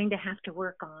we're going to have to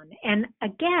work on. And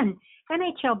again,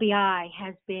 NHLBI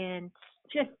has been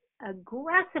just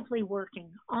aggressively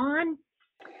working on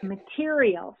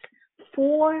materials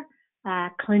for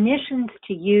clinicians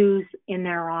to use in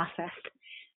their office,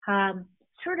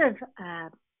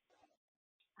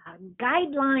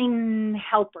 guideline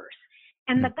helpers.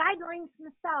 And the guidelines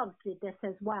themselves did this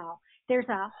as well. There's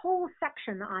a whole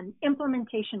section on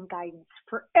implementation guidance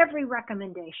for every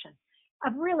recommendation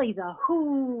of really the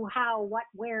who, how, what,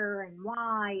 where, and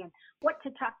why, and what to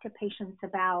talk to patients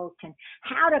about, and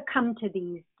how to come to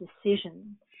these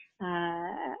decisions,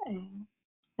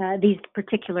 these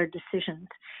particular decisions.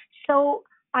 So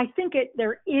I think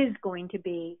there is going to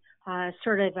be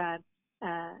sort of a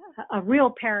real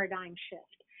paradigm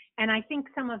shift. And I think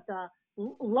some of the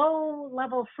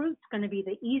low-level fruit's going to be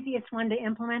the easiest one to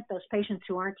implement, those patients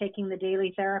who aren't taking the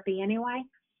daily therapy anyway,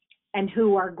 and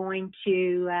who are going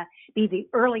to be the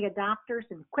early adopters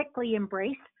and quickly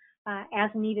embrace as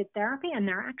needed therapy. And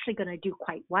they're actually going to do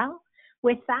quite well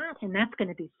with that, and that's going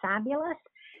to be fabulous.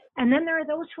 And then there are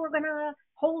those who are going to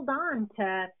hold on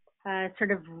to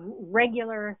sort of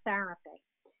regular therapy.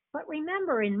 But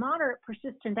remember, in moderate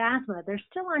persistent asthma, they're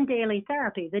still on daily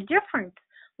therapy. The difference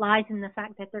lies in the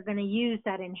fact that they're going to use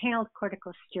that inhaled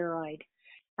corticosteroid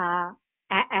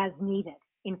as needed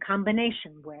in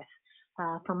combination with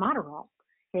formoterol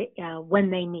when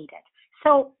they need it.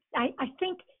 So I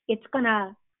think it's going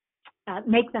to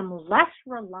make them less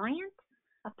reliant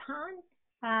upon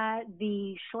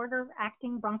the shorter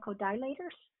acting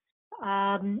bronchodilators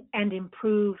and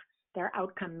improve their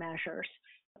outcome measures.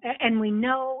 And we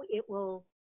know it will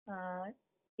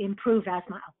improve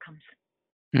asthma outcomes.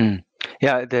 Mm.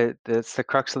 Yeah, that's the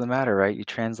crux of the matter, right? You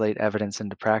translate evidence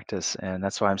into practice, and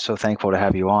that's why I'm so thankful to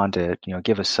have you on to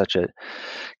give us such a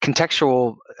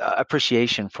contextual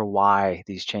appreciation for why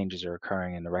these changes are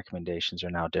occurring and the recommendations are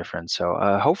now different. So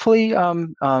hopefully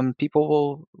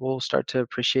people will start to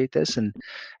appreciate this and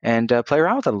play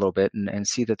around with it a little bit and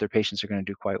see that their patients are going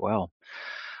to do quite well.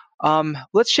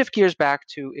 Let's shift gears back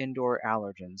to indoor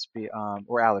allergens,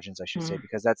 or allergens, I should say,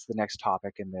 because that's the next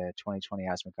topic in the 2020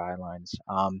 asthma guidelines.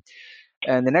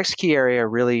 And the next key area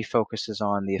really focuses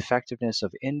on the effectiveness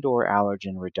of indoor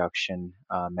allergen reduction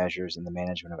measures in the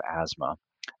management of asthma,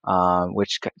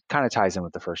 which kind of ties in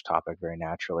with the first topic very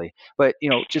naturally. But,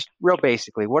 just real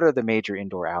basically, what are the major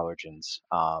indoor allergens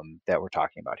that we're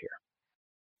talking about here?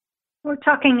 We're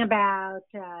talking about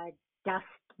dust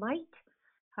mite.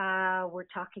 We're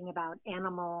talking about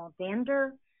animal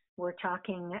dander. We're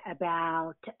talking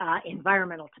about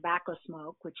environmental tobacco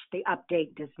smoke, which the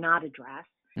update does not address.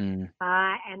 And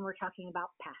we're talking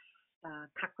about pests,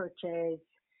 cockroaches,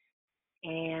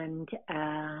 and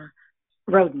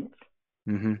rodents.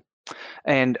 Mm-hmm.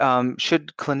 And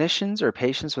should clinicians or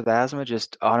patients with asthma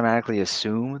just automatically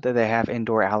assume that they have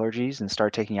indoor allergies and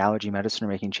start taking allergy medicine or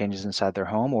making changes inside their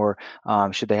home, or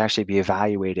should they actually be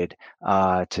evaluated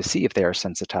to see if they are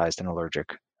sensitized and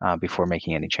allergic before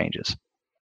making any changes?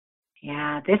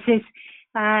 Yeah, this is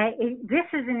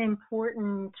an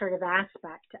important sort of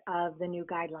aspect of the new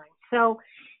guidelines. So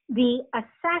the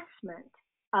assessment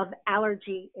of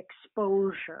allergy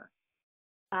exposure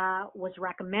was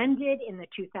recommended in the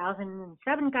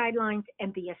 2007 guidelines,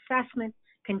 and the assessment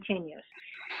continues.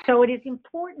 So it is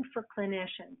important for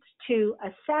clinicians to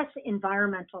assess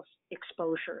environmental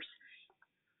exposures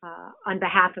on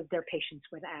behalf of their patients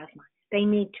with asthma. They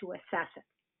need to assess it.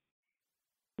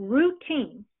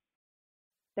 Routine,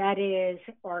 that is,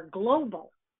 or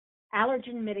global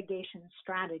allergen mitigation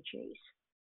strategies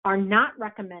are not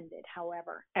recommended,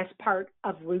 however, as part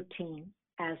of routine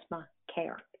asthma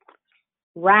care.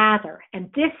 Rather, and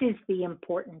this is the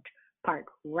important part,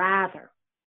 rather,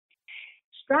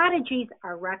 strategies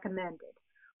are recommended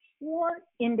for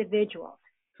individuals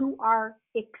who are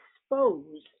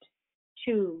exposed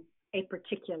to a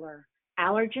particular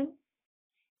allergen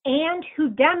and who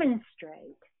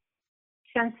demonstrate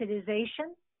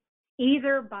sensitization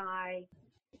either by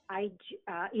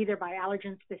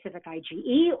allergen-specific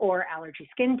IgE or allergy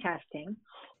skin testing,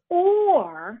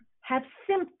 or have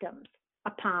symptoms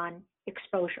upon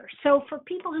exposure. So for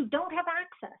people who don't have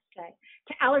access, say,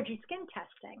 to allergy skin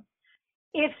testing,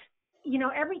 if,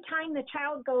 every time the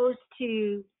child goes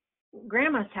to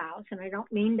grandma's house, and I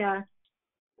don't mean to,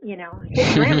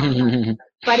 hit grandma,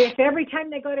 but if every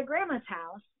time they go to grandma's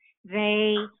house,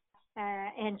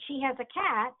 and she has a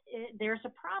cat, there's a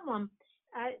problem.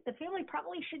 The family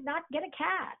probably should not get a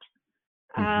cat.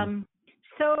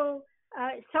 So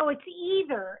it's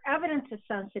either evidence of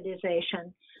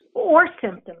sensitization or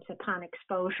symptoms upon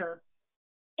exposure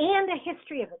and a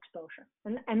history of exposure.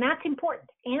 And that's important,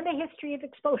 and a history of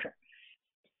exposure.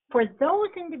 For those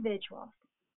individuals,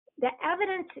 the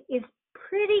evidence is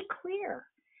pretty clear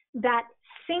that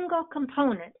single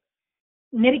component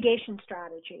mitigation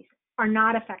strategies are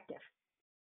not effective.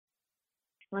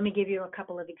 Let me give you a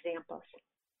couple of examples.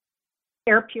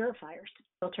 Air purifiers,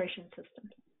 filtration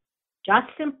systems. Just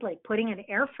simply putting an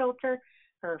air filter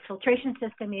or filtration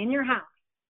system in your house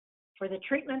for the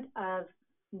treatment of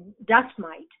dust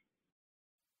mite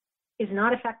is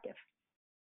not effective,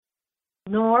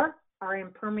 nor are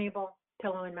impermeable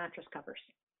pillow and mattress covers.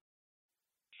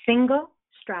 Single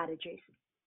strategies,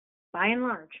 by and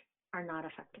large, are not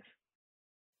effective.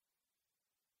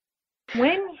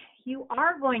 When you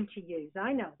are going to use,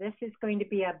 I know this is going to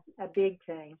be a big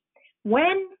thing,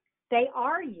 when they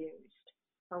are used,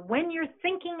 or when you're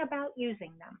thinking about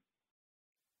using them,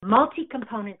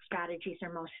 multi-component strategies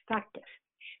are most effective.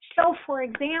 So, for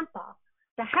example,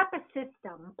 the HEPA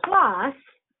system plus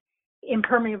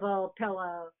impermeable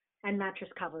pillow and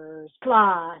mattress covers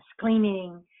plus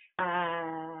cleaning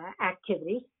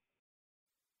activities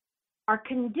are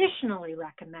conditionally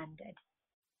recommended.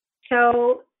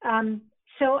 So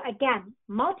again,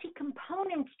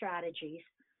 multi-component strategies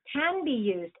can be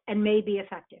used and may be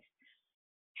effective.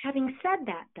 Having said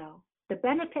that, though, the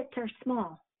benefits are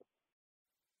small.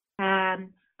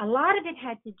 A lot of it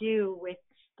had to do with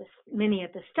many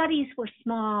of the studies were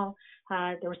small.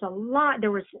 There was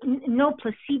no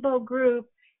placebo group,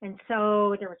 and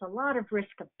so there was a lot of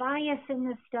risk of bias in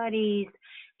the studies,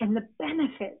 and the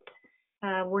benefits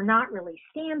were not really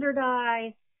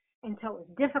standardized, and so it was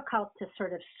difficult to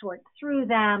sort of sort through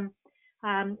them.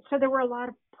 So there were a lot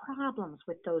of problems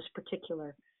with those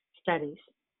particular studies.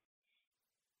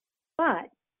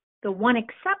 But the one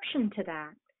exception to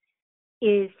that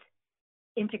is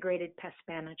integrated pest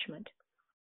management,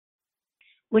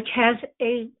 which has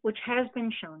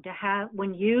been shown to have,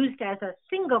 when used as a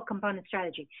single component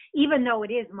strategy, even though it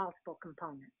is multiple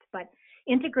components, but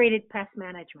integrated pest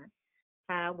management,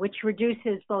 which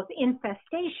reduces both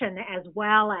infestation as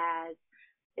well as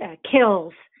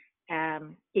kills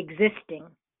existing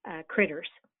critters.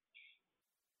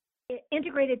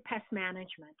 Integrated pest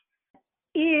management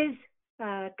is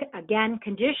again,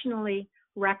 conditionally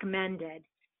recommended.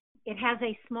 It has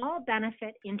a small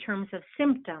benefit in terms of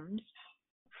symptoms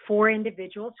for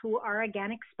individuals who are,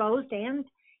 again, exposed and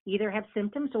either have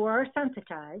symptoms or are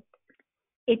sensitized.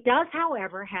 It does,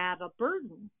 however, have a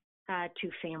burden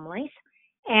to families,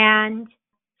 and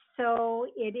so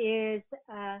it is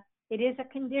a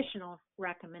conditional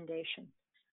recommendation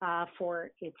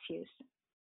for its use.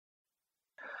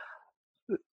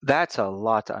 That's a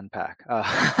lot to unpack.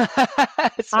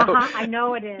 I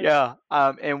know it is. Yeah,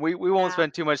 and we won't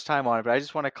spend too much time on it, but I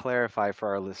just want to clarify for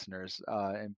our listeners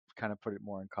and kind of put it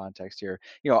more in context here.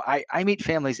 I meet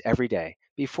families every day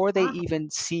before they even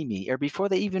see me or before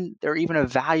they're even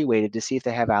evaluated to see if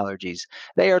they have allergies.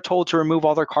 They are told to remove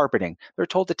all their carpeting. They're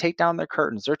told to take down their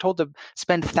curtains. They're told to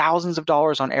spend thousands of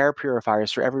dollars on air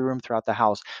purifiers for every room throughout the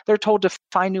house. They're told to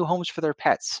find new homes for their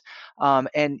pets.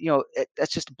 And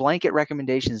that's just blanket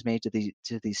recommendations made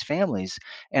to these families.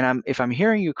 And if I'm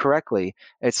hearing you correctly,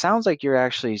 it sounds like you're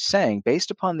actually saying, based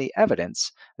upon the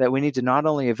evidence, that we need to not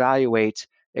only evaluate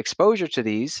exposure to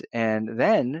these and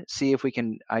then see if we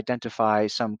can identify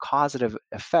some causative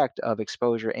effect of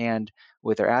exposure and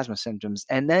with their asthma symptoms.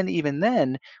 And then even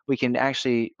then, we can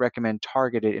actually recommend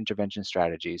targeted intervention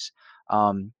strategies.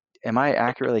 Am I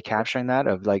accurately capturing that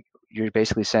of like, you're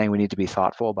basically saying we need to be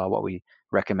thoughtful about what we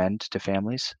recommend to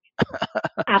families?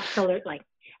 Absolutely.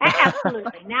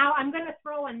 Absolutely. Now I'm going to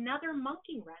throw another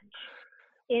monkey wrench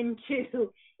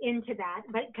into that,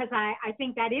 but because I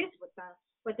think that is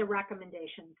what the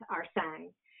recommendations are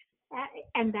saying.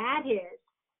 And that is,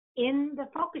 in the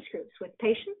focus groups with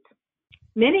patients,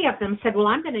 many of them said, well,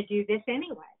 I'm going to do this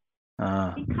anyway.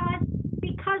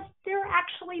 Because they're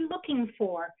actually looking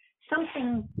for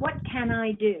something, what can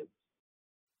I do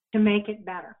to make it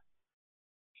better?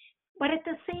 But at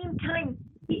the same time,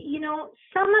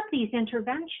 some of these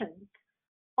interventions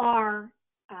are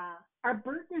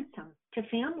burdensome to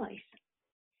families.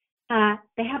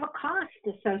 They have a cost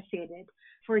associated.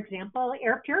 For example,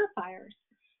 air purifiers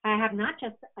have not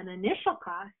just an initial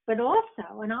cost, but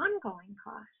also an ongoing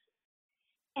cost.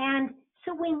 And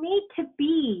so we need to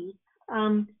be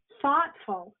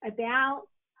thoughtful about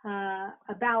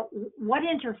what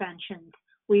interventions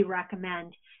we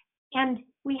recommend. And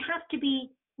we have to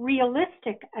be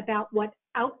realistic about what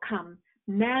outcome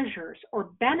measures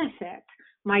or benefits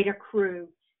might accrue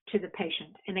to the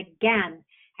patient, and again,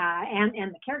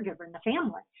 and the caregiver and the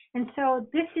family. And so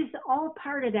this is all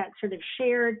part of that sort of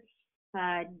shared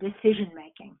decision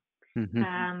making,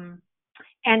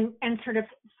 and sort of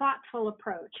thoughtful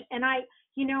approach. And I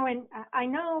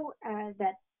know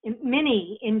that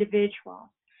many individuals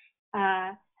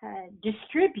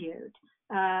distribute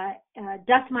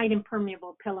dust mite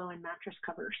impermeable pillow and mattress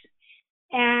covers,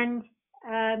 and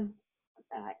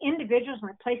individuals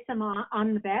might place them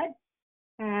on the bed.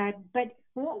 But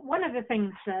one of the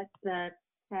things that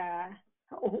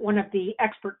one of the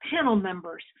expert panel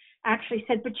members actually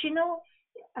said, but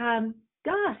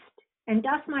dust and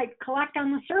dust might collect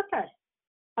on the surface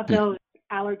of those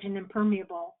allergen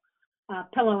impermeable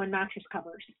pillow and mattress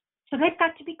covers. So they've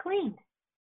got to be cleaned.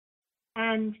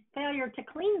 And failure to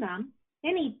clean them,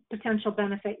 any potential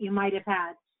benefit you might have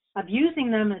had of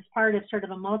using them as part of sort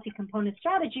of a multi-component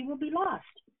strategy will be lost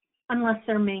unless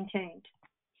they're maintained.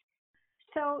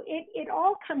 So it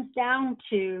all comes down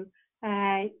to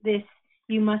this: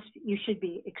 you should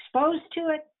be exposed to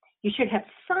it. You should have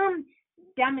some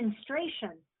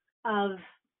demonstration of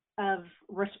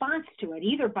response to it,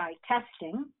 either by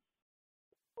testing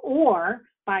or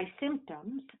by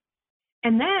symptoms,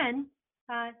 and then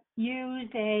use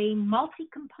a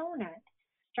multi-component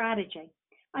strategy.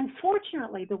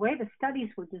 Unfortunately, the way the studies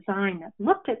were designed that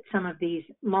looked at some of these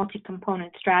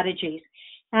multi-component strategies,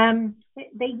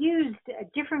 they used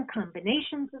different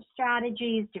combinations of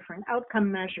strategies, different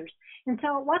outcome measures. And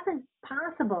so it wasn't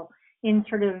possible in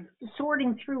sort of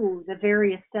sorting through the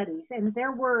various studies, and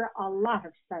there were a lot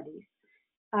of studies,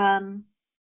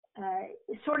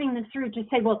 sorting them through to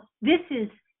say, well, this is,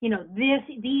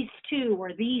 these two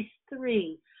or these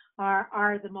three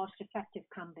are the most effective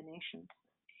combinations.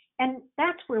 And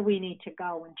that's where we need to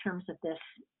go in terms of this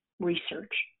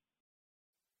research.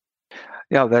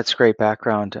 Yeah, that's great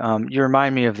background. You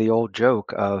remind me of the old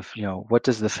joke of, what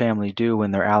does the family do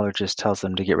when their allergist tells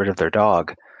them to get rid of their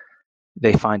dog?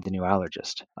 They find the new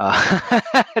allergist.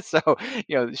 So,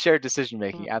 shared decision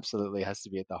making absolutely has to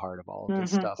be at the heart of all of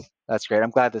this stuff. That's great. I'm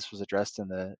glad this was addressed in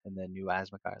the new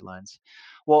asthma guidelines.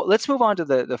 Well, let's move on to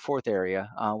the fourth area,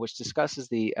 which discusses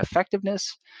the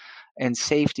effectiveness and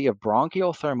safety of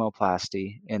bronchial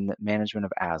thermoplasty in the management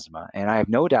of asthma. And I have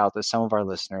no doubt that some of our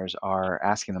listeners are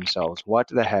asking themselves, what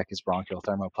the heck is bronchial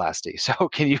thermoplasty? So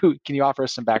can you offer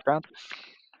us some background?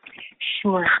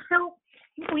 Sure. So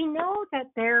we know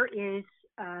that there is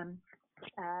uh,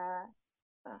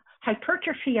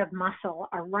 hypertrophy of muscle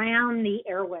around the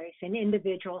airways in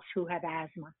individuals who have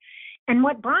asthma. And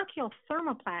what bronchial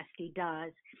thermoplasty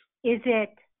does is it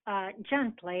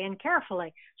gently and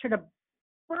carefully sort of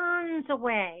burns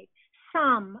away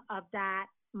some of that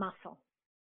muscle.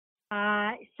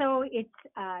 So it's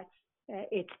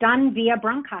done via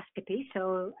bronchoscopy,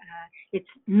 so it's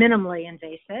minimally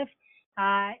invasive.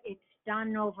 It's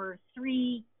done over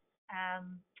three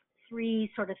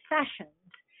sort of sessions,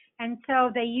 and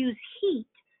so they use heat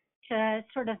to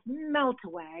sort of melt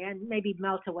away, and maybe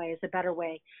melt away is a better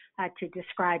way to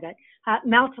describe it.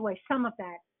 Melt away some of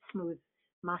that smooth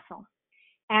muscle,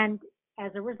 and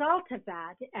as a result of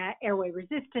that, airway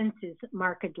resistance is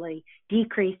markedly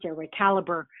decreased, airway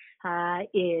caliber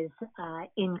is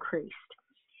increased.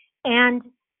 And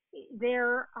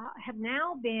there have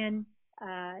now been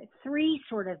three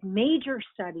sort of major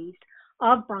studies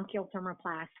of bronchial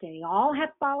thermoplasty. All have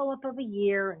follow-up of a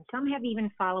year, and some have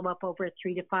even follow-up over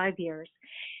 3 to 5 years.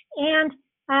 And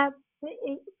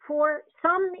for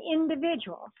some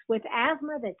individuals with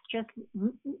asthma that's just,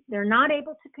 they're not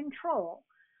able to control,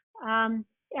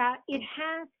 it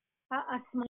has a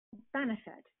small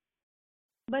benefit.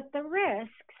 But the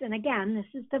risks, and again, this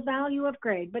is the value of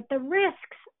grade, but the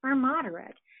risks are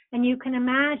moderate. And you can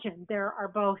imagine there are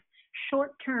both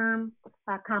short-term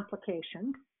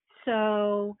complications,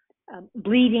 so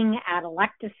bleeding,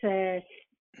 atelectasis,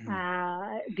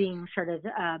 being sort of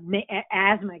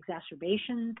asthma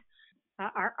exacerbations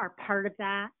are part of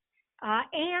that.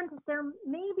 And there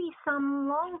may be some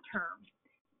long-term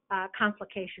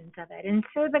complications of it. And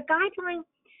so the guideline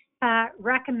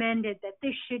recommended that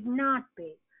this should not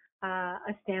be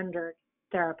a standard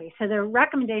therapy. So the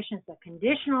recommendation is a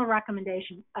conditional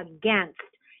recommendation against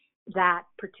that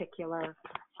particular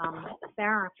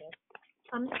therapy.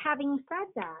 Having said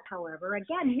that, however,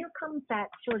 again, here comes that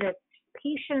sort of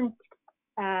patient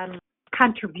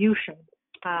contribution,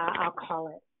 I'll call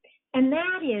it. And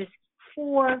that is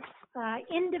for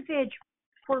individuals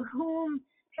for whom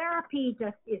therapy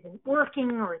just isn't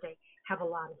working, or they have a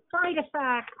lot of side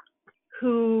effects,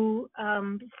 who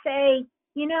say,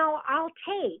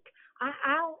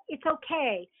 it's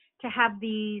okay to have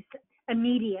these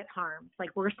immediate harms,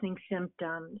 like worsening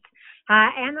symptoms,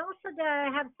 and also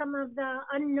to have some of the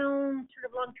unknown sort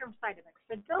of long-term side effects.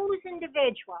 For those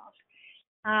individuals,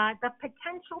 the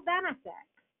potential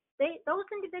benefits, those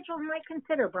individuals might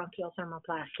consider bronchial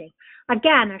thermoplasty.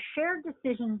 Again, a shared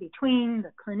decision between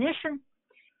the clinician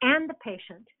and the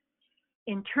patient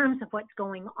in terms of what's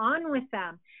going on with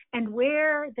them and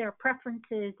where their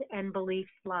preferences and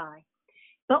beliefs lie.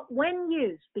 But when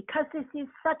used, because this is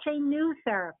such a new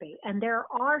therapy and there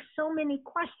are so many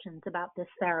questions about this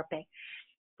therapy,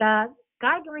 the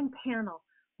guideline panel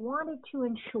wanted to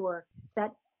ensure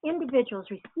that individuals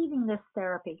receiving this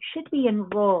therapy should be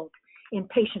enrolled in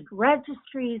patient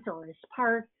registries or as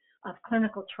part of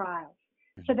clinical trials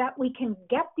so that we can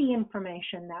get the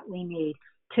information that we need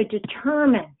to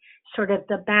determine sort of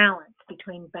the balance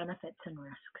between benefits and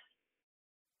risks.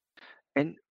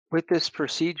 And with this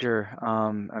procedure,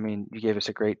 you gave us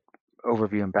a great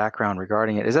overview and background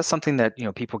regarding it. Is that something that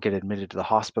people get admitted to the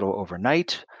hospital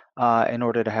overnight in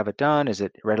order to have it done? Is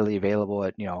it readily available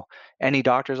at any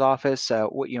doctor's office?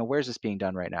 Where's this being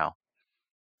done right now?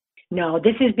 No,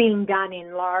 this is being done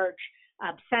in large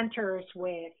centers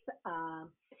with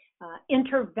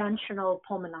interventional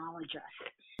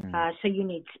pulmonologists. So you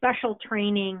need special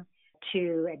training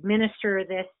to administer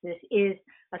this. This is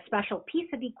a special piece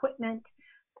of equipment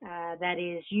that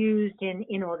is used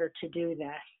in order to do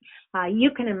this.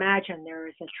 You can imagine there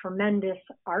is a tremendous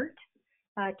art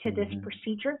to this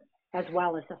procedure as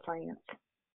well as a science.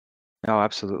 Oh,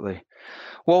 absolutely.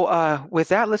 Well, with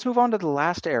that, let's move on to the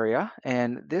last area.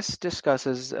 And this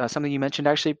discusses something you mentioned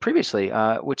actually previously,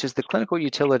 which is the clinical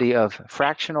utility of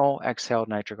fractional exhaled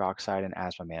nitric oxide in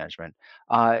asthma management.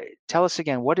 Tell us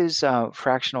again, what is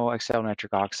fractional exhaled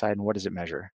nitric oxide and what does it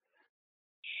measure?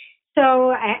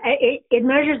 So it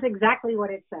measures exactly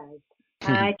what it says.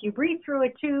 If you breathe through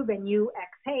a tube and you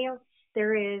exhale,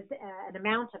 there is an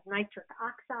amount of nitric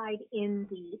oxide in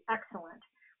the exhalant,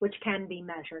 which can be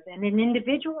measured. And in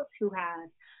individuals who have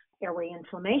airway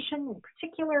inflammation in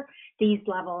particular, these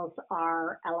levels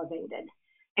are elevated.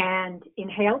 And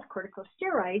inhaled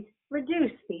corticosteroids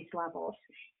reduce these levels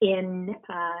in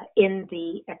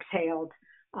the exhaled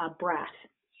breath.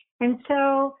 And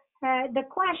so the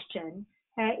question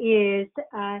is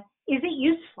it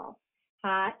useful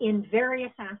in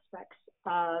various aspects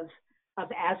of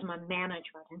asthma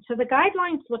management? And so the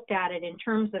guidelines looked at it in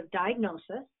terms of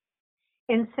diagnosis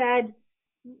and said,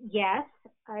 yes,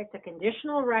 it's a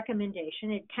conditional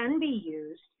recommendation. It can be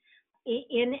used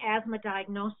in asthma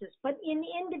diagnosis, but in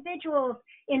individuals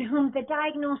in whom the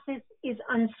diagnosis is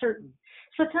uncertain.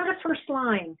 So it's not a first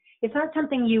line. It's not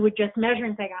something you would just measure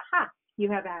and say, aha,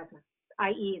 you have asthma,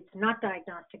 i.e. it's not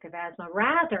diagnostic of asthma.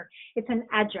 Rather, it's an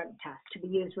adjunct test to be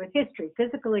used with history,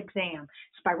 physical exam,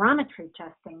 spirometry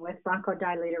testing with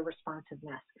bronchodilator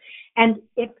responsiveness. And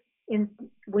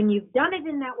when you've done it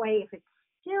in that way, if it's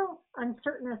still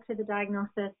uncertain as to the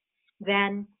diagnosis,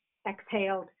 then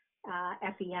exhaled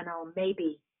FeNO may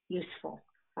be useful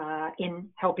in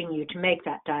helping you to make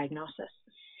that diagnosis.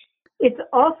 It's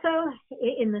also,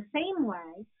 in the same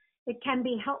way, it can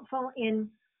be helpful in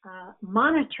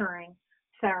monitoring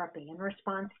therapy and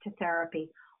response to therapy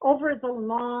over the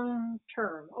long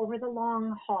term, over the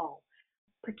long haul,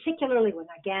 particularly when,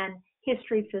 again,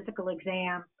 history, physical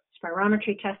exam,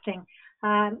 spirometry testing,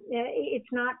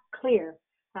 it's not clear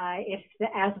if the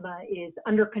asthma is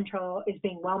under control, is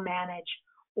being well managed,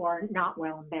 or not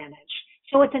well managed.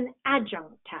 So it's an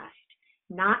adjunct test,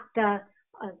 not the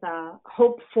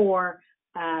hope for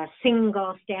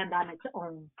single stand on its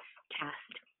own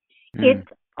test. It's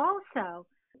also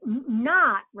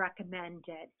not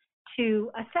recommended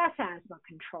to assess asthma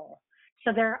control.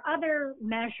 So there are other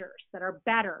measures that are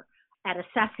better at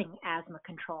assessing asthma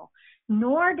control,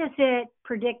 nor does it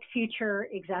predict future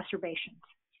exacerbations.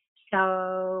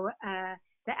 So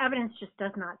the evidence just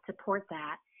does not support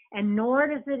that, and nor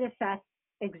does it assess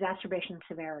exacerbation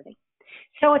severity.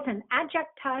 So it's an adjunct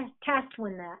test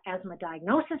when the asthma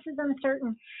diagnosis is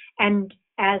uncertain, and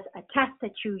as a test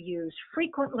that you use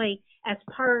frequently as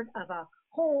part of a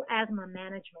whole asthma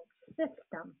management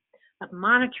system of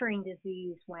monitoring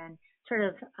disease when sort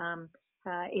of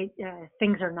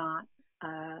things are not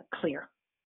clear.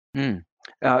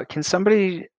 Can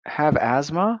somebody have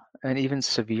asthma and even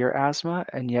severe asthma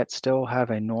and yet still have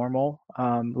a normal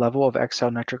level of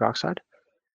exhaled nitric oxide?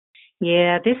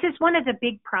 Yeah, this is one of the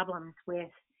big problems with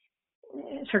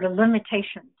sort of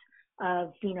limitations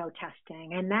of FeNO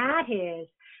testing, and that is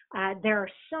there are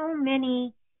so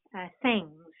many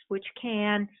things which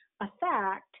can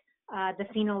affect the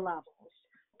FeNO levels,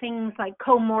 things like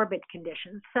comorbid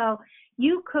conditions. So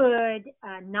you could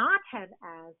not have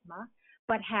asthma,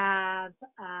 but have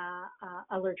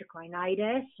allergic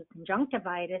rhinitis or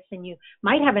conjunctivitis, and you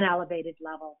might have an elevated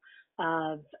level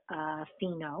of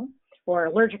FeNO, or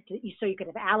allergic to, so you could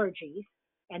have allergies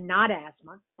and not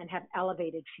asthma and have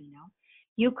elevated FeNO.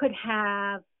 You could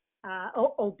have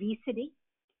obesity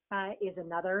is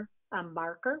another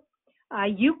marker.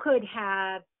 You could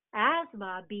have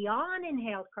asthma beyond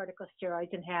inhaled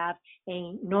corticosteroids and have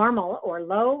a normal or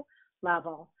low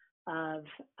level of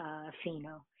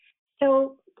FeNO.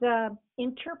 So the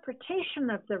interpretation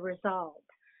of the result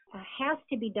has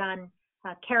to be done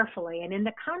carefully and in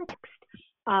the context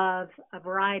of a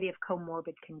variety of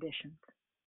comorbid conditions.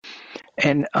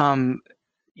 And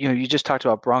you just talked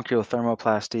about bronchial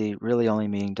thermoplasty really only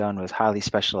being done with highly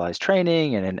specialized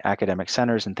training and in academic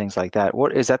centers and things like that.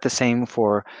 What is that the same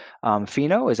for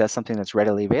FeNO? Is that something that's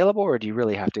readily available, or do you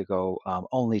really have to go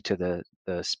only to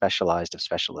the specialized of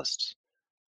specialists?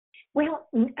 Well,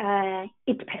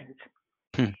 it depends.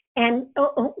 And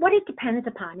what it depends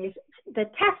upon is the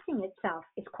testing itself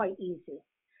is quite easy.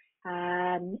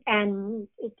 And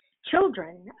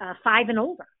children 5 and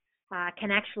older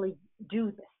can actually do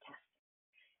this test.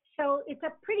 So it's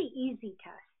a pretty easy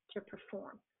test to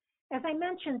perform. As I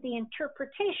mentioned, the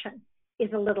interpretation is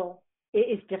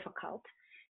difficult.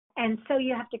 And so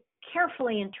you have to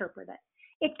carefully interpret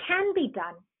it. It can be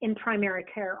done in primary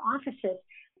care offices,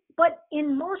 but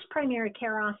in most primary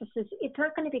care offices, it's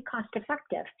not going to be cost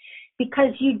effective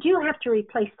because you do have to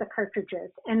replace the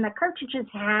cartridges, and the cartridges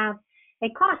have a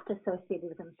cost associated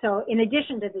with them. So in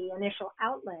addition to the initial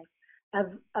outlay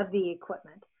of the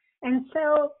equipment. And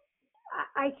so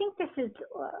I think this is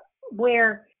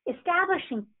where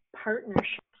establishing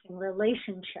partnerships and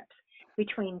relationships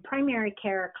between primary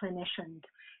care clinicians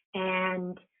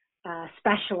and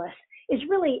specialists is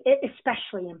really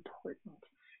especially important.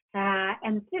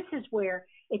 And this is where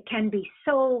it can be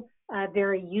so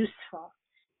very useful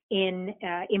in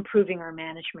improving our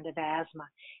management of asthma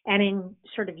and in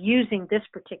sort of using this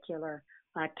particular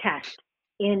test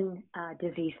in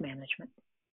disease management.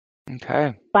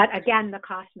 Okay. But again, the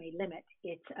cost may limit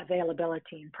its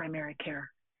availability in primary care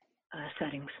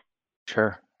settings.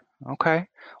 Sure. Okay.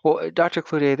 Well, Dr.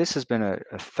 Cloutier, this has been a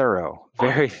thorough,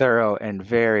 very thorough and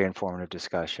very informative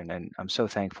discussion. And I'm so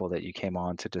thankful that you came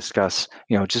on to discuss,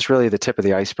 just really the tip of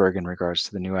the iceberg in regards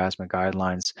to the new asthma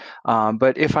guidelines.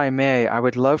 But if I may, I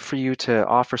would love for you to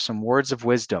offer some words of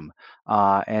wisdom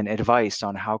and advice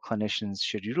on how clinicians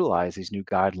should utilize these new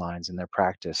guidelines in their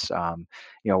practice.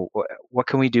 What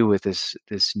can we do with this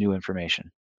new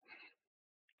information?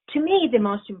 To me, the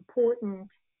most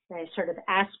important sort of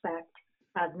aspect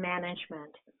of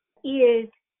management is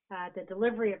the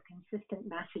delivery of consistent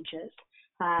messages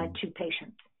to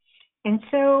patients. And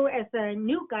so as the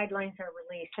new guidelines are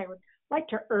released, I would like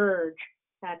to urge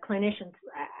clinicians,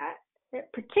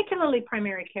 particularly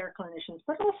primary care clinicians,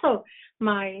 but also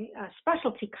my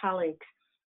specialty colleagues,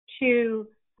 to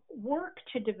work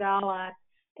to develop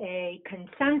a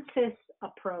consensus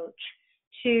approach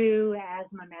to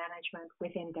asthma management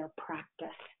within their practice.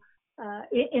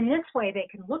 In this way, they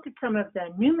can look at some of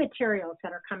the new materials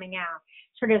that are coming out,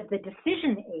 sort of the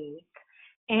decision aids,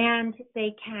 and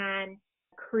they can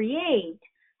create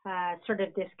sort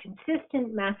of this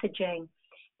consistent messaging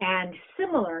and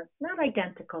similar, not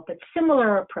identical, but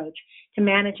similar approach to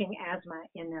managing asthma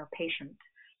in their patients.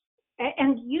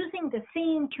 And using the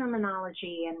same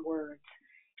terminology and words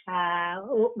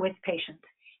with patients.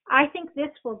 I think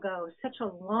this will go such a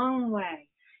long way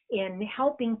in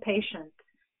helping patients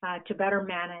to better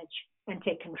manage and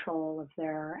take control of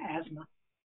their asthma.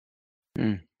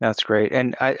 That's great.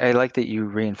 And I like that you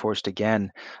reinforced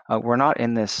again, we're not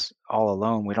in this all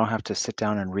alone. We don't have to sit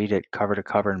down and read it cover to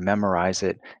cover and memorize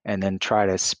it and then try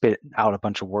to spit out a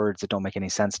bunch of words that don't make any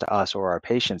sense to us or our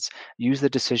patients. Use the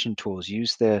decision tools,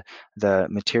 use the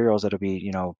materials that'll be,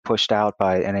 pushed out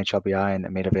by NHLBI and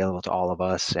made available to all of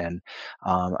us. And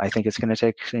I think it's going to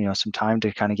take, some time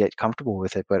to kind of get comfortable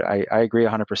with it. But I agree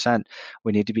 100%.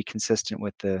 We need to be consistent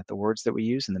with the words that we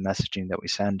use and the messaging that we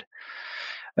send.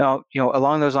 Now,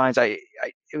 along those lines,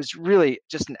 it was really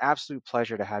just an absolute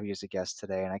pleasure to have you as a guest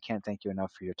today, and I can't thank you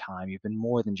enough for your time. You've been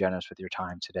more than generous with your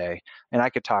time today, and I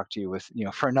could talk to you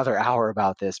for another hour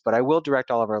about this, but I will direct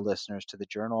all of our listeners to the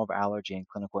Journal of Allergy and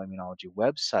Clinical Immunology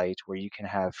website, where you can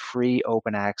have free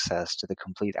open access to the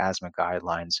complete asthma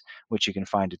guidelines, which you can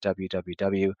find at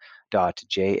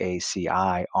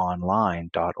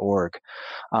www.jacionline.org.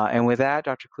 And with that,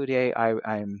 Dr. Cloutier,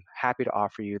 I'm happy to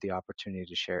offer you the opportunity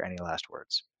to share any last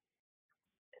words.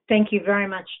 Thank you very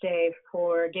much, Dave,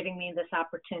 for giving me this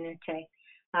opportunity.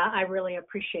 I really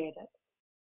appreciate it.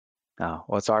 Oh,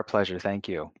 well, it's our pleasure. Thank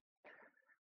you.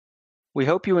 We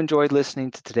hope you enjoyed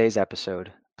listening to today's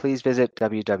episode. Please visit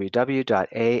www.aaai.org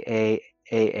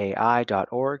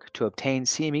to obtain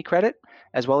CME credit,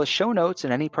 as well as show notes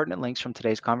and any pertinent links from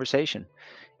today's conversation.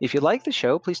 If you like the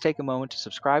show, please take a moment to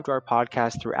subscribe to our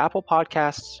podcast through Apple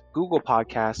Podcasts, Google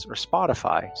Podcasts, or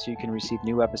Spotify so you can receive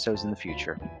new episodes in the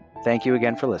future. Thank you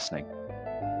again for listening.